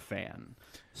think I was a fan.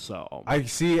 So I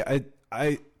see.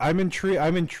 I'm intrigued.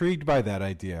 I'm intrigued by that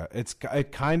idea.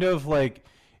 It kind of like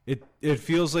it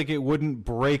feels like it wouldn't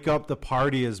break up the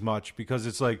party as much because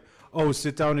it's like, oh,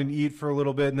 sit down and eat for a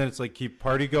little bit, and then it's like keep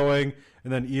party going,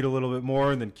 and then eat a little bit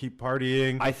more, and then keep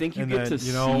partying. I think you get to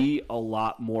see a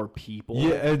lot more people.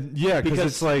 Yeah, because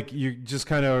it's like you just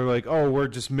kind of are like, oh, we're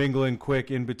just mingling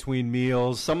quick in between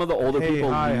meals. Some of the older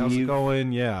people hi, leave. How's it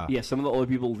going? Yeah. Some of the older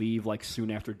people leave like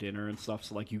soon after dinner and stuff.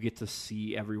 So like you get to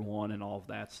see everyone and all of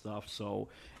that stuff. So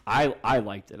I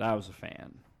liked it. I was a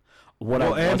fan.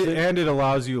 And it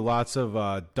allows you lots of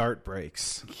dart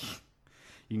breaks.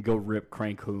 You can go rip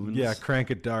crank hoons. Yeah,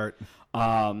 crank a dart.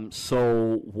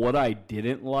 So what I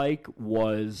didn't like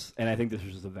was, and I think this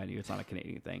was the venue, it's not a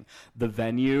Canadian thing. The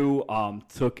venue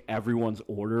took everyone's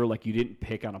order. Like, you didn't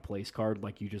pick on a place card.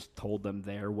 Like, you just told them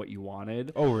there what you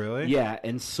wanted. Oh, really? Yeah,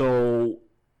 and so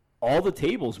all the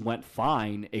tables went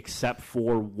fine except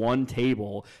for one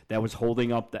table that was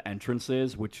holding up the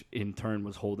entrances, which in turn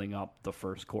was holding up the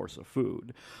first course of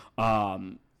food.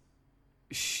 The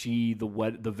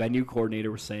venue coordinator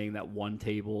was saying that one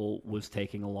table was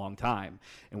taking a long time,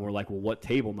 and we're like, well, what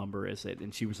table number is it?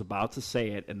 And she was about to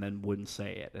say it and then wouldn't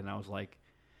say it, and I was like,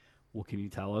 well, can you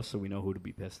tell us so we know who to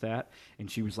be pissed at?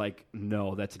 And she was like,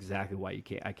 no, that's exactly why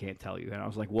I can't tell you. And I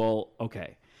was like, well,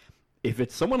 okay. If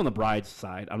it's someone on the bride's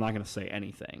side, I'm not going to say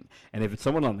anything. And if it's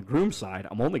someone on the groom's side,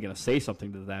 I'm only going to say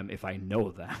something to them if I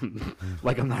know them.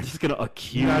 Like, I'm not just going to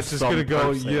accuse of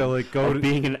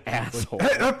being an asshole.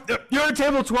 Hey, you're at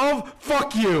table 12?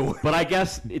 Fuck you! But I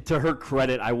guess, to her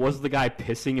credit, I was the guy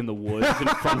pissing in the woods in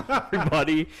front of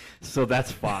everybody, so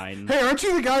that's fine. Hey, aren't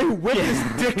you the guy who whipped his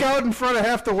dick out in front of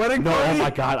half the wedding party? No, oh my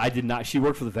God, I did not. She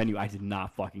worked for the venue. I did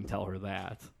not fucking tell her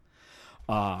that.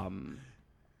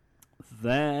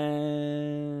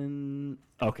 Then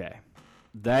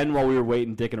while we were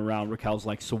waiting, dicking around, Raquel's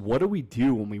like, so what do we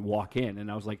do when we walk in?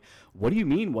 And I was like, what do you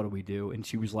mean, what do we do? And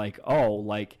she was like, oh,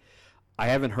 like, I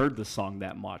haven't heard this song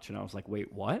that much. And I was like,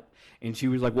 wait, what? And she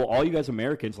was like, well, all you guys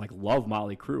Americans, like, love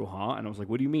Motley Crue, huh? And I was like,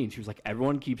 what do you mean? She was like,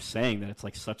 everyone keeps saying that it's,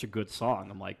 like, such a good song.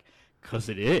 I'm like, because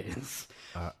it is.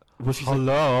 Well, she's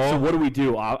hello? Like, so what do we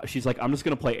do? She's like, I'm just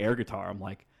going to play air guitar. I'm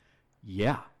like,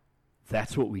 yeah,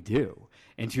 that's what we do.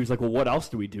 And she was like, well, what else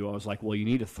do we do? I was like, well, you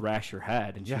need to thrash your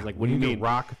head. And she's like, what do you mean?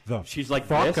 Rock the She's like,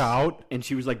 fuck this? out. And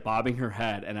she was like bobbing her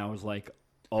head. And I was like,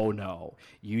 oh no,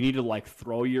 you need to like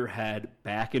throw your head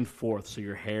back and forth so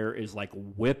your hair is like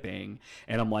whipping.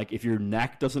 And I'm like, if your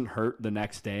neck doesn't hurt the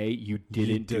next day, you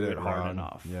didn't do it hard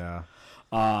enough. Yeah.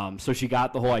 So she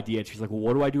got the whole idea. And she's like, well,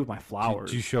 what do I do with my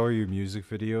flowers? Did you show her your music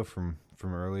video from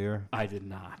earlier? I did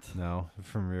not. No,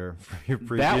 from your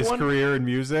previous career in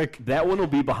music. That one will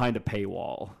be behind a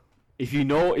paywall. If you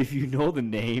know the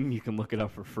name, you can look it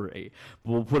up for free.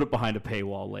 But we'll put it behind a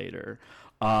paywall later.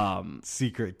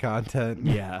 Secret content.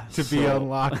 Yeah, to be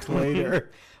unlocked later.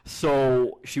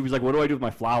 So she was like, "What do I do with my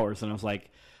flowers?" And I was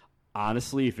like,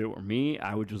 "Honestly, if it were me,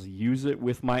 I would just use it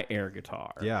with my air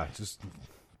guitar." Yeah, just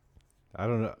I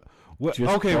don't know.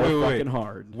 Just wait.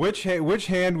 Hard. Which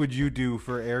hand would you do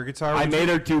for air guitar? I made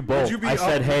her do both. I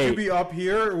said, "Hey, would you be up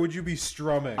here or would you be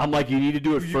strumming?" I'm like, "You need to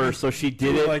do it first." So she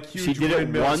did it. Like she did it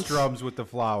once. Strums with the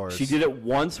flowers. She did it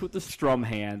once with the strum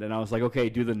hand, and I was like, "Okay,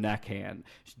 do the neck hand."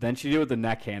 Then she did it with the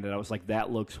neck hand, and I was like, "That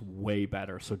looks way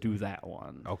better." So do that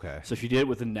one. Okay. So she did it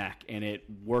with the neck, and it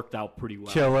worked out pretty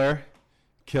well. Killer.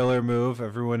 Killer move.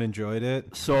 Everyone enjoyed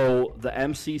it. So the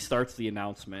MC starts the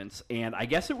announcements, and I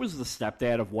guess it was the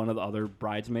stepdad of one of the other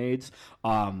bridesmaids.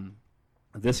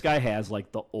 This guy has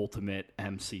like the ultimate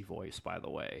MC voice, by the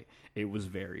way. It was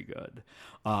very good.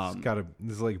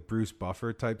 This is like Bruce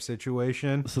Buffer type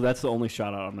situation. So that's the only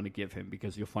shout out I'm going to give him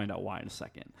because you'll find out why in a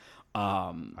second.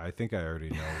 I think I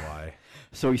already know why.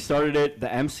 So he started it. The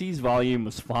MC's volume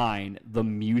was fine. The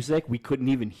music, we couldn't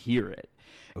even hear it.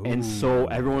 And so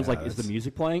everyone's like, is the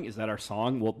music playing? Is that our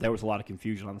song? Well, there was a lot of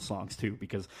confusion on the songs, too,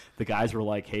 because the guys were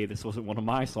like, hey, this wasn't one of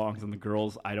my songs. And the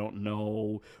girls, I don't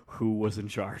know who was in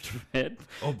charge of it.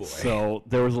 Oh, boy. So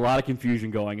there was a lot of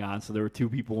confusion going on. So there were two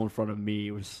people in front of me.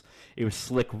 It was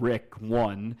Slick Rick,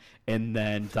 one, and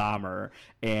then Dahmer.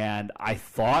 And I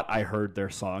thought I heard their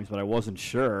songs, but I wasn't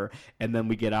sure. And then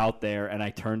we get out there, and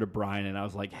I turned to Brian, and I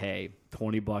was like, hey,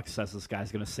 $20 says this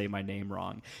guy's going to say my name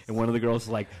wrong. And one of the girls is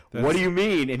like, what do you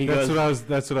mean? And he goes,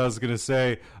 that's what I was going to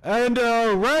say. And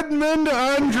Redmond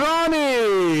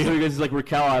Andrani. So he goes, he's like,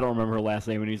 Raquel, I don't remember her last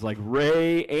name. And he's like,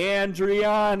 Ray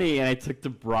Andriani. And I took to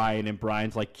Brian, and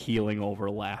Brian's like keeling over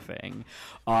laughing.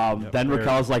 Then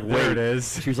Raquel's like, wait. There it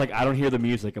is. She was like, I don't hear the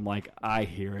music. I'm like, I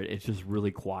hear it. It's just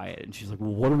really quiet. And she's like,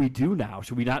 well, what do we do now?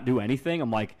 Should we not do anything?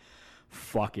 I'm like,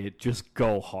 fuck it, just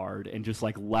go hard, and just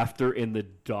like left her in the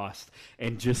dust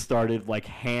and just started like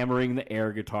hammering the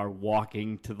air guitar,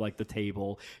 walking to like the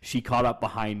table. She caught up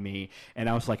behind me, and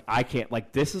I was like, I can't,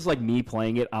 like, this is like me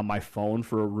playing it on my phone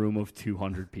for a room of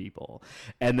 200 people.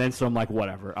 And then so I'm like,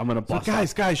 whatever, I'm gonna bust.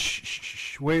 So guys,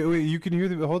 shh, wait, you can hear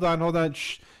the. Hold on,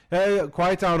 shh. Hey,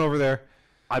 quiet down over there.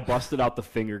 I busted out the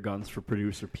finger guns for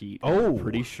producer Pete. I'm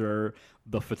pretty sure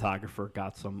the photographer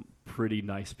got some pretty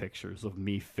nice pictures of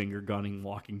me finger gunning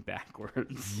walking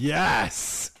backwards.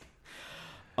 Yes.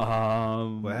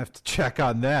 We'll have to check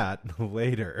on that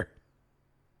later.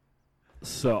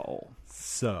 So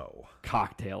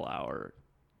cocktail hour.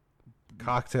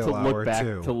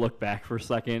 To look back for a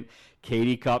second,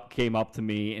 Katie Cup came up to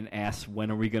me and asked,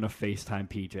 when are we going to FaceTime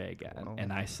PJ again? Oh.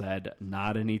 And I said,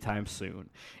 not anytime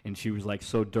soon. And she was like,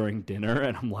 so during dinner?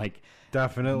 And I'm like,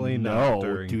 definitely not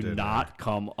during dinner. Do not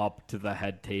come up to the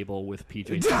head table with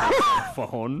PJ's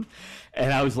phone.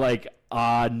 And I was like,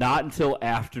 not until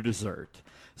after dessert.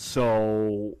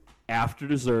 So after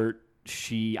dessert,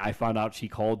 I found out she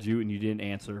called you and you didn't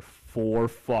answer 4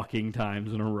 fucking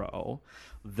times in a row.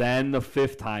 Then the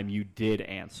 5th time you did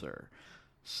answer.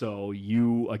 So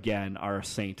you, again, are a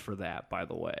saint for that, by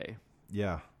the way.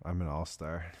 Yeah, I'm an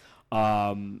all-star.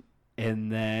 And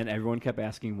then everyone kept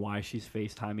asking why she's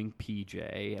FaceTiming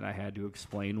PJ, and I had to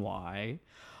explain why.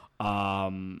 They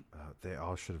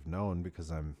all should have known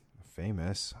because I'm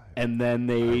famous. And then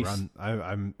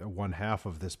I'm one half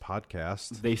of this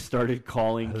podcast. They started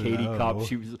calling Katie Cup.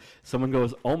 Someone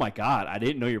goes, oh, my God, I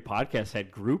didn't know your podcast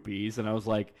had groupies. And I was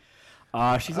like,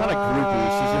 she's not a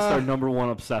groupie. She's just our number one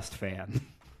obsessed fan.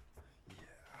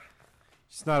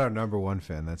 She's not our number one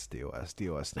fan. That's DOS.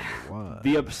 DOS number one.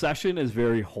 The obsession is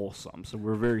very wholesome, so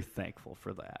we're very thankful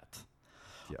for that.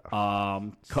 Yeah.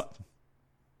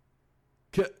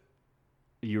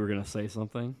 You were going to say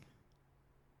something?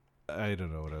 I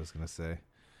don't know what I was going to say.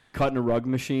 Cutting a rug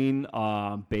machine.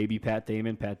 Baby Pat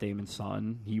Damon's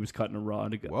son. He was cutting a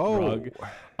rug. Whoa.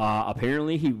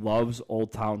 Apparently he loves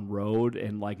Old Town Road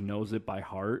and like knows it by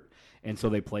heart. And so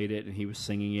they played it and he was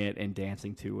singing it and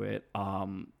dancing to it.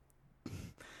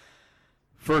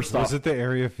 First off, was it the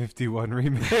Area 51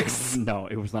 remix? No,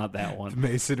 it was not that one.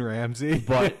 Mason Ramsey.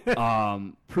 But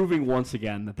proving once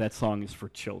again that song is for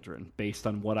children, based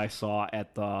on what I saw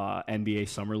at the NBA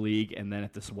Summer League and then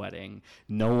at this wedding.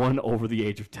 No one over the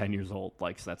age of 10 years old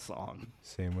likes that song.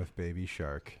 Same with Baby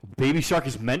Shark. Baby Shark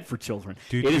is meant for children.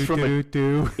 It is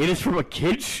from a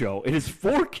kids show. It is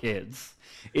for kids.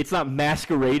 It's not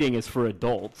masquerading as for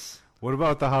adults. What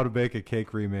about the How to Bake a Cake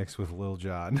remix with Lil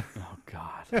Jon? Oh,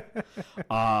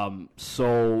 God.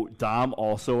 So Dom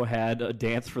also had a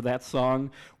dance for that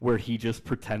song where he just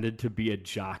pretended to be a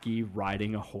jockey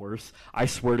riding a horse. I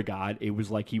swear to God, it was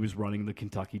like he was running the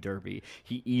Kentucky Derby.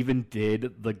 He even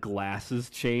did the glasses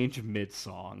change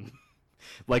mid-song.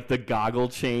 Like the goggle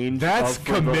change. That's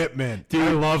commitment. Dude,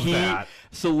 I love that.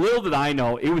 So little did I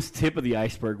know, it was tip of the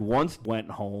iceberg. Once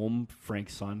went home,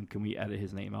 Frank's son, can we edit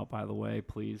his name out, by the way?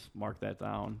 Please mark that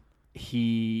down.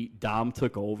 Dom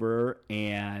took over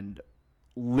and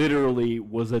literally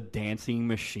was a dancing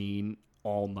machine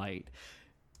all night.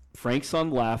 Frank's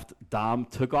son left. Dom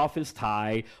took off his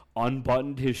tie,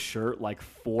 unbuttoned his shirt like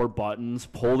 4 buttons,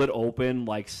 pulled it open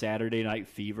like Saturday Night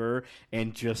Fever,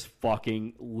 and just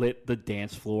fucking lit the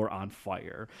dance floor on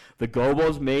fire. The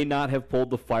Gobos may not have pulled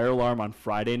the fire alarm on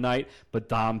Friday night, but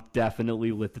Dom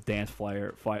definitely lit the dance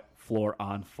floor floor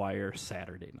on fire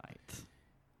Saturday night.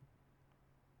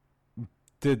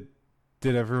 Did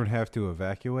everyone have to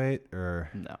evacuate or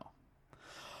No.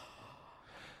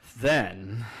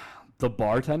 Then the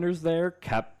bartenders there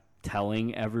kept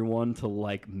telling everyone to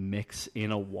like mix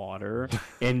in a water,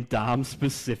 and Dom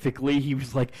specifically, he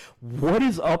was like, what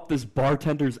is up this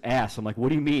bartender's ass? I'm like, what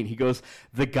do you mean? He goes,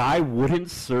 the guy wouldn't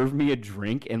serve me a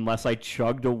drink unless I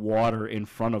chugged a water in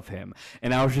front of him.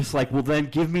 And I was just like, well then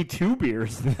give me 2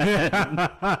 beers then.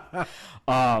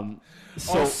 I'll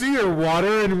see your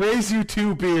water and raise you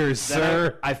 2 beers,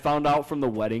 sir. I found out from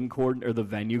the the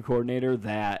venue coordinator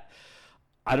that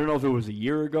I don't know if it was a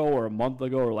year ago or a month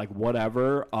ago or like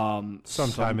whatever.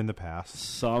 Sometime in the past.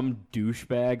 Some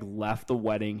douchebag left the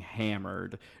wedding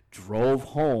hammered, drove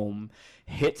home,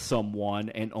 hit someone,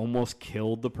 and almost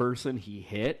killed the person he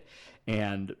hit.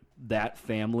 And that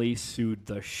family sued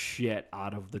the shit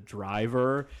out of the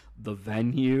driver, the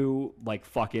venue, like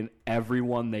fucking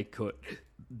everyone they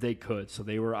could. So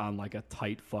they were on like a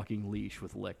tight fucking leash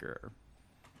with liquor.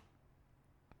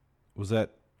 Was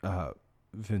that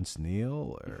Vince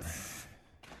Neil or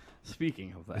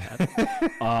Speaking of that,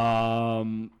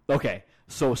 okay.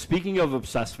 So speaking of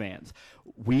obsessed fans,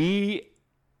 we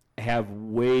have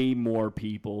way more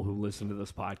people who listen to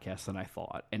this podcast than I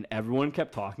thought, and everyone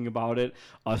kept talking about it,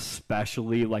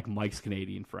 especially like Mike's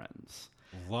Canadian friends.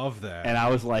 love that? And I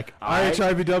was like,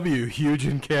 IHIBW, huge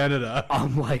in Canada.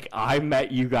 I'm like, I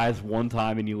met you guys one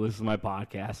time and you listened to my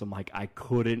podcast. I'm like, I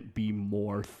couldn't be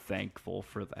more thankful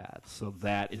for that. So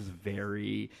that is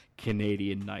very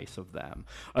Canadian nice of them.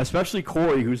 Especially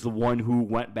Corey, who's the one who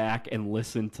went back and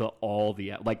listened to all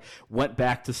the, like, went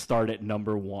back to start at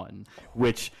number 1,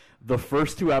 which the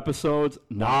first 2 episodes,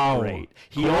 not great.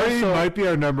 He Corey also might be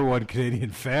our number 1 Canadian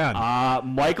fan.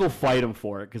 Mike will fight him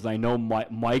for it because I know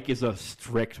Mike is a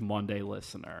strict Monday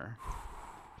listener,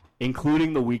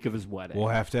 including the week of his wedding. We'll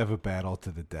have to have a battle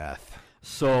to the death.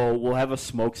 So we'll have a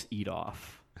smokes eat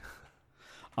off.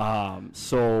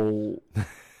 So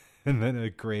And then a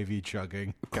gravy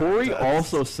chugging. Corey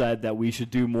also said that we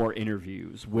should do more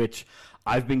interviews, which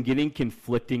I've been getting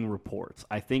conflicting reports.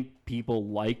 I think people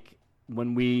like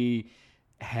when we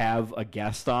have a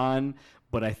guest on,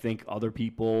 but I think other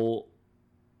people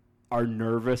are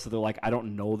nervous that they're like, I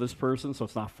don't know this person, so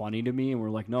it's not funny to me. And we're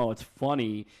like, no, it's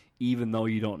funny even though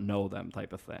you don't know them,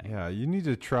 type of thing. Yeah, you need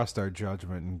to trust our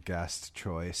judgment and guest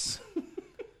choice.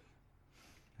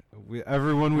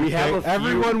 Everyone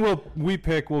we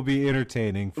pick will be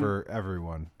entertaining for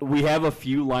everyone. We have a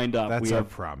few lined up. That's our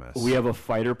promise. We have a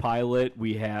fighter pilot.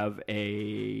 We have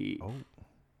a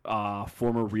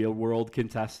former Real World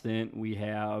contestant. We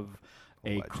have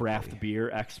a Allegedly. craft beer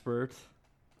expert.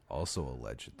 Also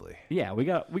allegedly. Yeah, we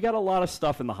got a lot of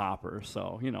stuff in the hopper,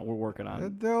 so we're working on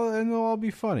it. They'll all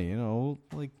be funny, we'll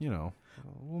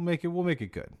make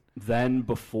it good. Then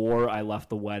before I left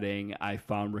the wedding, I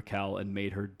found Raquel and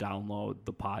made her download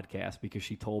the podcast because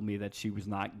she told me that she was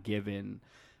not given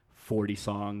 40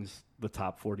 songs, the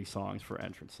top 40 songs for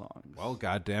entrance songs. Well,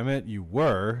 goddamn it, you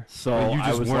were. So but you just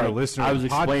I was weren't like, a listener. I was to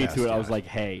the explaining podcast to it. yet. I was like,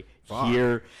 hey, Fuck.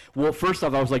 here. Well, first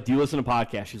off, I was like, do you listen to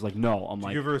podcasts? She's like, no. I'm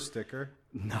like, give her a sticker.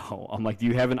 no. I'm like, do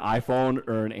you have an iPhone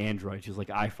or an Android? She's like,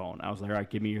 iPhone. I was like, all right,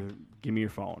 give me your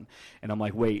phone. And I'm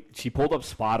like, wait. She pulled up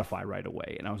Spotify right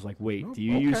away, and I was like, wait, do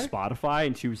you use Spotify?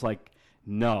 And she was like,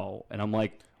 no. And I'm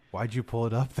like, Why'd you pull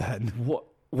it up then? what?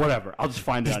 Whatever. I'll just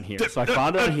find it on here. So I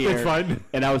found it on here, Fine.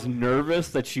 and I was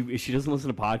nervous that if she doesn't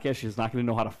listen to podcasts, she's not going to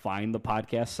know how to find the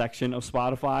podcast section of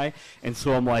Spotify. And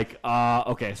so I'm like,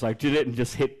 okay. So I did it and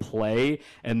just hit play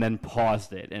and then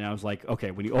paused it. And I was like,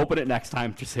 okay, when you open it next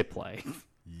time, just hit play.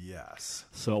 Yes.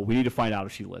 So we need to find out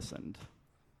if she listened.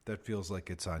 That feels like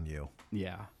it's on you.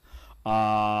 Yeah.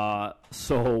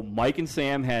 So Mike and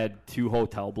Sam had 2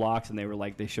 hotel blocks, and they were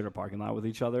like, they shared a parking lot with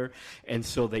each other. And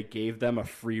so they gave them a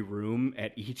free room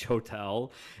at each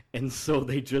hotel. And so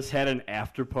they just had an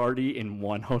after party in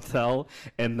one hotel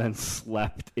and then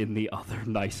slept in the other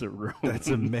nicer room. That's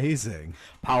amazing.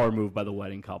 Power move by the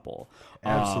wedding couple.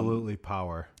 Absolutely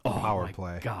power My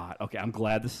play. God. Okay, I'm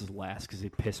glad this is last because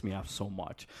it pissed me off so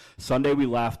much. Sunday we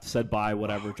left, said bye,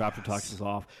 whatever, dropped our tuxes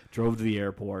off, drove to the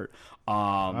airport.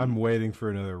 I'm waiting for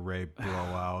another rape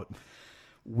blowout.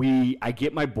 I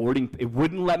get my boarding. It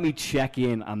wouldn't let me check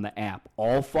in on the app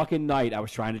all fucking night. I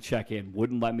was trying to check in,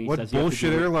 wouldn't let me. What Says you have to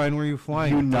bullshit do it. airline were you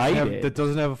flying? United. That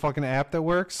doesn't have a fucking app that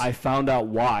works? I found out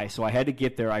why. So I had to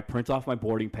get there. I print off my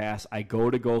boarding pass. I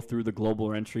go through the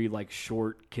global entry, like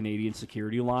short Canadian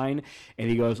security line, and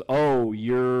he goes, "Oh,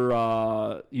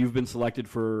 you've been selected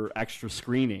for extra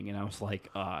screening." And I was like,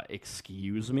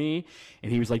 "Excuse me?"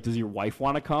 And he was like, "Does your wife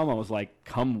want to come?" I was like,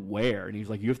 "Come where?" And he was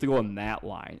like, "You have to go in that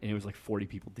line." And it was like 40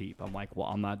 people deep. I'm like, well,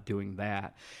 I'm not doing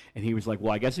that. And he was like,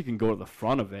 well, I guess you can go to the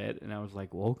front of it. And I was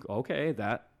like, well, okay,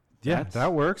 that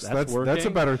works. That's a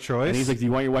working. better choice. And he's like, do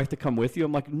you want your wife to come with you?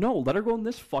 I'm like, no, let her go in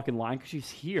this fucking line because she's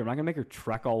here. I'm not gonna make her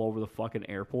trek all over the fucking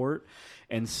airport.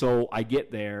 And so I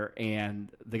get there, and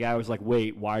the guy was like,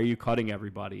 wait, why are you cutting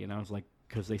everybody? And I was like,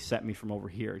 because they set me from over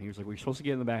here. And he was like, well, you're supposed to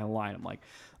get in the back of the line. I'm like,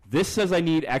 this says I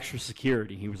need extra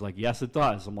security. He was like, yes, it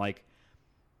does. I'm like,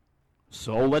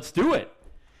 so let's do it.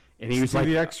 And he was like,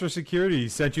 the extra security. He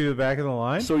sent you to the back of the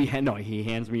line. so he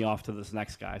hands me off to this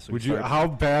next guy. So How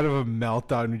bad of a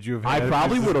meltdown would you have had? I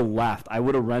probably would have left. I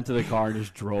would have rented a car and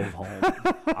just drove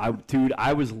home. Dude,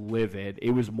 I was livid.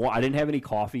 It was more. I didn't have any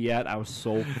coffee yet. I was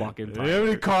so fucking tired. Didn't have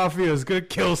any coffee. I was gonna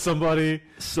kill somebody.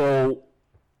 So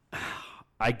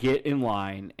I get in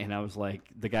line, and I was like,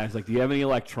 the guy's like, do you have any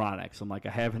electronics? I'm like,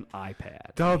 I have an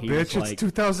iPad. Duh, And he was bitch, like, it's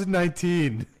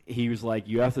 2019. He was like,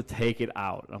 you have to take it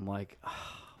out. I'm like,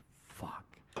 oh, fuck.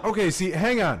 Okay, see,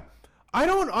 hang on. I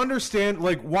don't understand,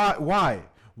 like, why?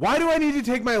 Why do I need to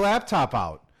take my laptop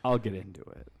out? I'll get into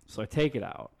it. So I take it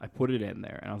out. I put it in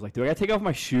there. And I was like, do I got to take off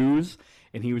my shoes?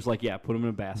 And he was like, yeah, put them in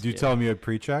a basket. Did you tell him you had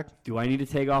pre-check? Do I need to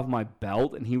take off my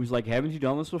belt? And he was like, haven't you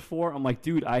done this before? I'm like,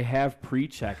 dude, I have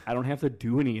pre-check. I don't have to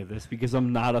do any of this because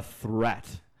I'm not a threat.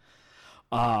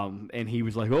 And he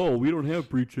was like, oh, we don't have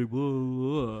pre-check. Blah,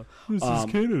 blah, blah. This is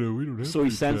Canada. We don't have So he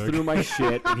sends through my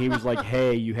shit, and he was like,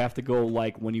 hey, you have to go,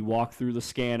 like, when you walk through the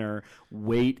scanner,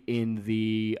 wait in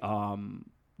the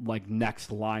like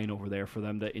next line over there for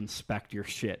them to inspect your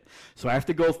shit. So I have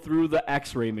to go through the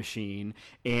x-ray machine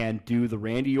and do the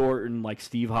Randy Orton, like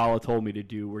Steve Holla told me to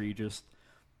do, where you just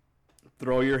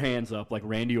throw your hands up like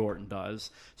Randy Orton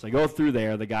does. So I go through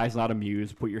there. The guy's not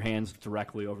amused. Put your hands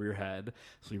directly over your head.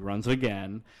 So he runs it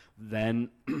again. Then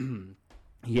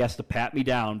he has to pat me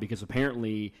down because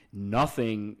apparently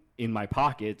nothing in my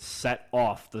pocket set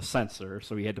off the sensor.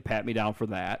 So he had to pat me down for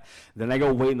that. Then I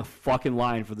go wait in the fucking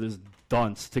line for this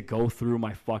dunce to go through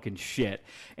my fucking shit.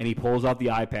 And he pulls out the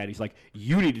iPad. He's like,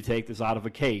 you need to take this out of a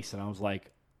case. And I was like,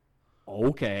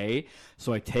 okay.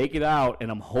 So I take it out,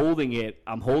 and I'm holding the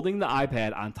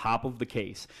iPad on top of the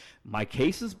case. My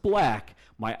case is black.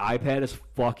 My iPad is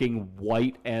fucking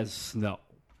white as snow.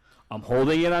 I'm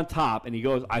holding it on top, and he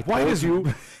goes, I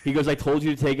told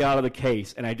you to take it out of the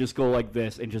case. And I just go like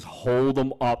this and just hold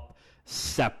them up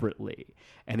separately.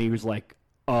 And he was like,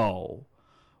 oh,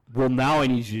 well, now I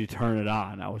need you to turn it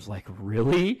on. I was like,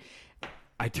 really?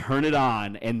 I turn it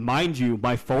on, and mind you,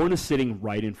 my phone is sitting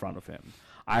right in front of him.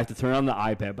 I have to turn on the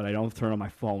iPad, but I don't have to turn on my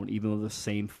phone, even though it's the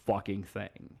same fucking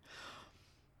thing.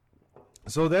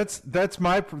 So that's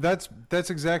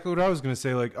exactly what I was gonna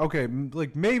say. Like, okay,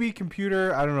 like maybe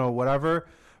computer, I don't know, whatever.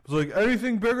 It's like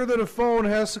anything bigger than a phone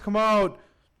has to come out.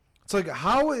 It's like,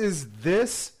 how is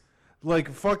this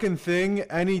like fucking thing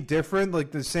any different?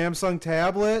 Like the Samsung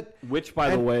tablet, which by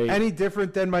the way, any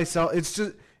different than myself?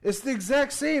 It's the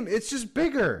exact same. It's just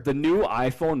bigger. The new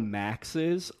iPhone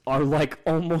Maxes are like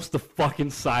almost the fucking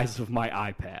size of my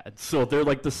iPad. So they're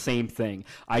like the same thing.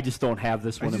 I just don't have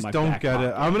this one in my back pocket. I just don't get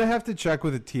it. I'm going to have to check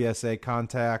with a TSA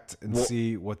contact and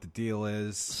see what the deal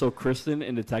is. So Kristen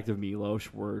and Detective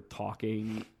Milosh were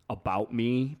talking about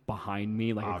me behind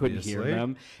me. Like, obviously. I couldn't hear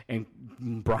them. And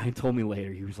Brian told me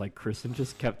later, he was like, Kristen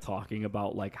just kept talking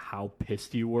about like how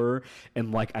pissed you were.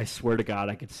 And like, I swear to God,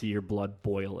 I could see your blood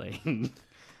boiling.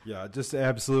 Yeah, just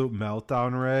absolute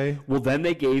meltdown, Ray. Well, then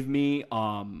they gave me,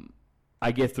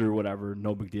 I get through whatever,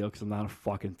 no big deal, because I'm not a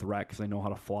fucking threat, because I know how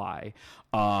to fly.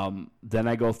 Then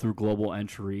I go through global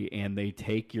entry, and they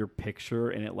take your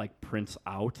picture, and it, like, prints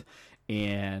out,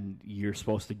 and you're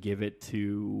supposed to give it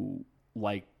to,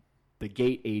 like, the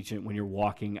gate agent when you're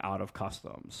walking out of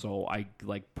customs. So I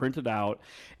like print it out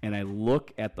and I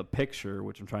look at the picture,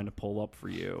 which I'm trying to pull up for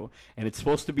you, and it's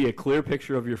supposed to be a clear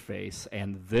picture of your face,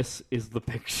 and this is the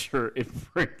picture it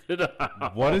printed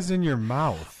out. What is in your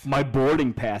mouth? My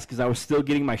boarding pass, because I was still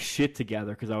getting my shit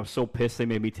together because I was so pissed they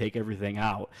made me take everything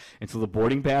out. And so the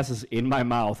boarding pass is in my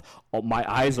mouth. My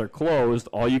eyes are closed.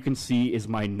 All you can see is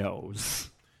my nose.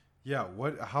 Yeah,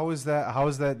 how is that?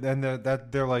 And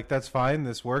they're like, that's fine.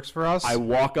 This works for us. I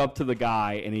walk up to the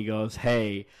guy and he goes,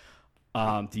 hey,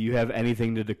 do you have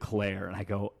anything to declare? And I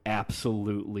go,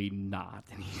 absolutely not.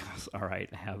 And he goes, all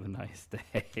right, have a nice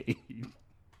day.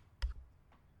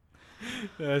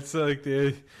 That's like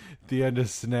the end of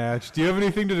Snatch. Do you have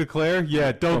anything to declare?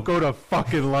 Yeah, don't go to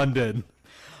fucking London.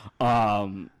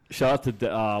 Shout out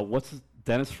to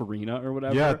Dennis Farina or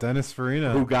whatever. Yeah, Dennis Farina.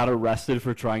 Who got arrested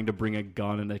for trying to bring a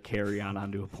gun and a carry-on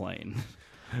onto a plane.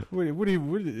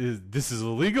 This is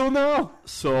illegal now?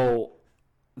 So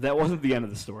that wasn't the end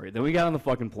of the story. Then we got on the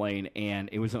fucking plane, and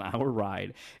it was an hour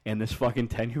ride, and this fucking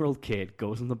 10-year-old kid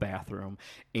goes in the bathroom,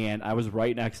 and I was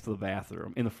right next to the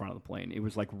bathroom in the front of the plane. It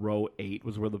was like row 8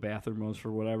 was where the bathroom was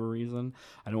for whatever reason.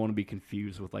 I don't want to be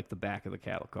confused with like the back of the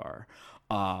cattle car.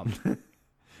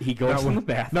 He goes in the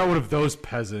bathroom. Not one of those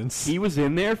peasants. He was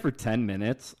in there for 10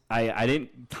 minutes. I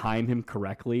didn't time him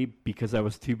correctly because I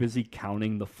was too busy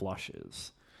counting the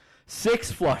flushes.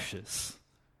 6 flushes.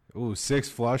 Ooh, 6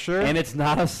 flusher? And it's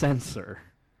not a sensor.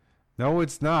 No,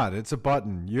 it's not. It's a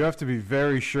button. You have to be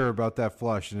very sure about that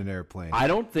flush in an airplane. I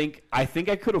think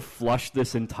I could have flushed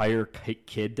this entire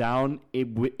kid down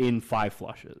in 5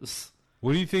 flushes.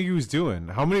 What do you think he was doing?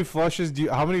 How many flushes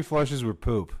were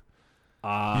poop?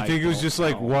 You think it was just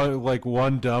like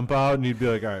one dump out and you'd be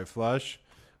like, all right, flush.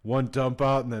 One dump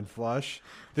out and then flush.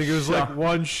 I think it was like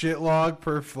one shit log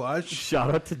per flush.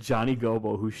 Shout out to Johnny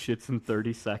Gobo, who shits in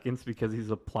 30 seconds because he's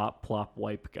a plop plop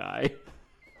wipe guy.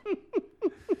 What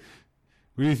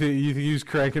do you think? You think he was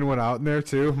cranking one out in there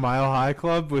too? Mile High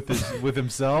Club with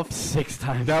himself 6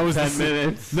 times. That was 10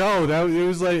 minutes. No, it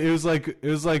was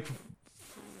like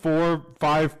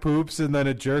 4-5 poops and then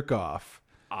a jerk off.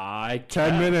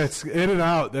 10 minutes in and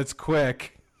out. That's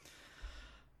quick.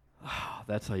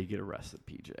 That's how you get arrested,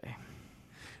 PJ.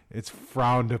 It's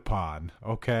frowned upon,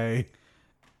 okay?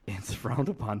 It's frowned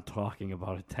upon talking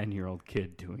about a 10-year-old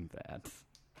kid doing that.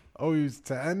 Oh, he was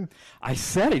 10? I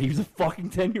said it. He was a fucking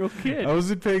 10-year-old kid. I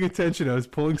wasn't paying attention. I was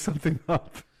pulling something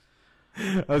up.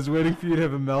 I was waiting for you to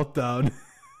have a meltdown.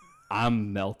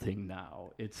 I'm melting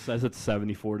now. It says it's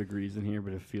 74 degrees in here,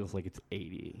 but it feels like it's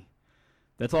 80.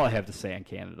 That's all I have to say on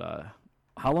Canada.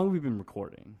 How long have we been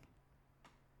recording?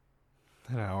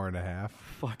 An hour and a half.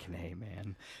 Fucking A,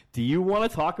 man. Do you want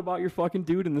to talk about your fucking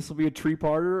dude and this will be a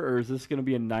 3-parter, or is this going to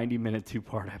be a 90-minute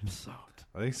 2-part episode?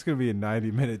 I think it's going to be a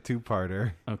 90-minute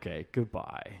 2-parter. Okay,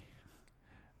 goodbye.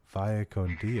 Vaya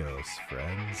con Dios,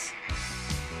 friends.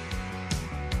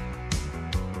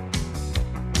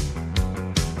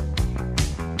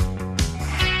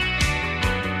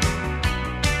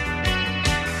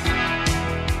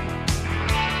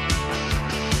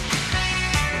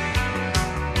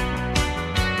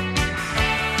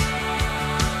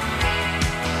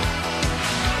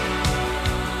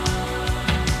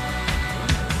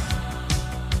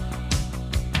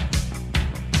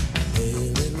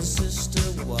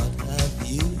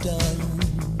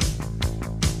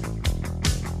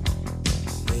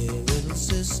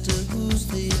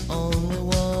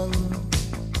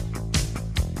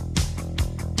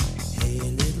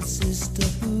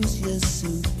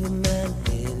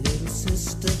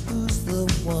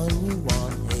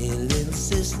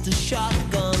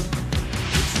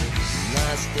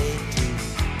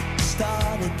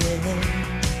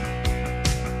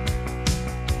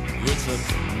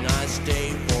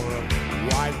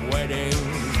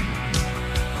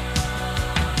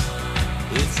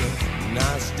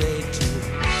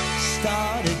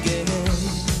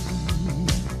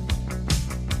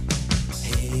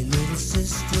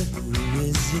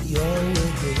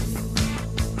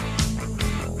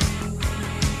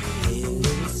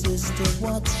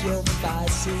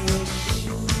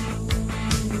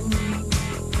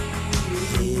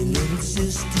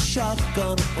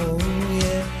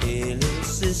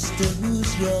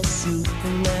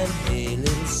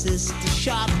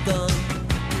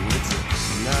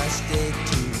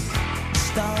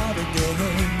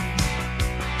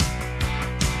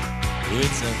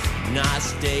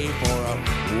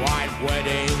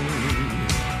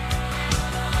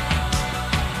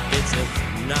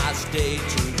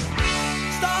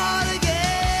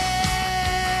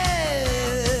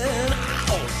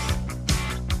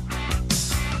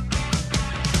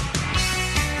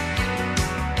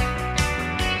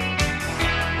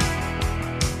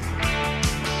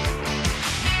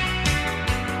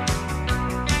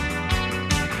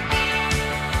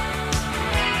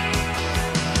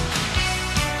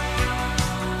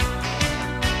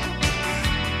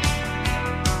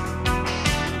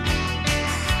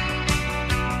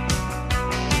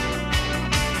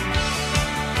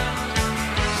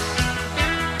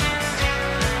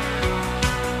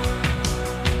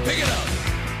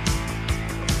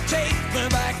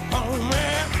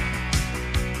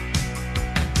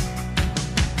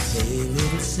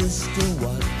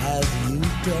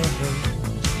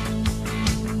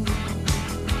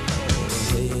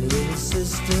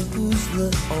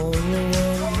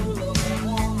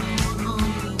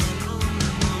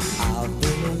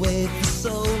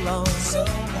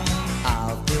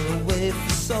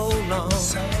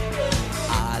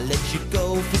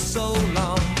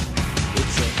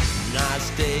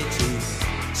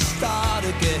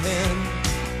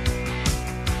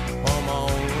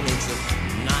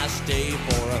 day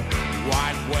for a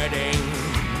white wedding.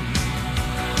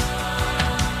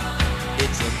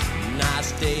 It's a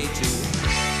nice day to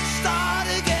start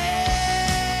again.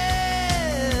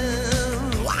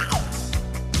 Wow!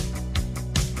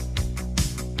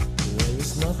 There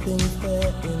is nothing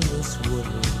fair in this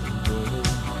world.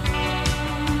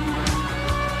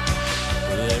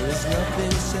 There is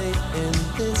nothing safe in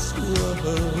this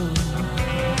world.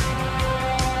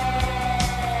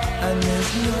 And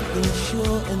there's nothing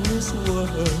sure in this world.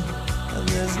 And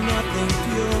there's nothing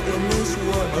pure in this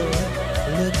world.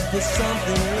 Look for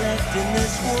something left in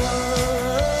this world.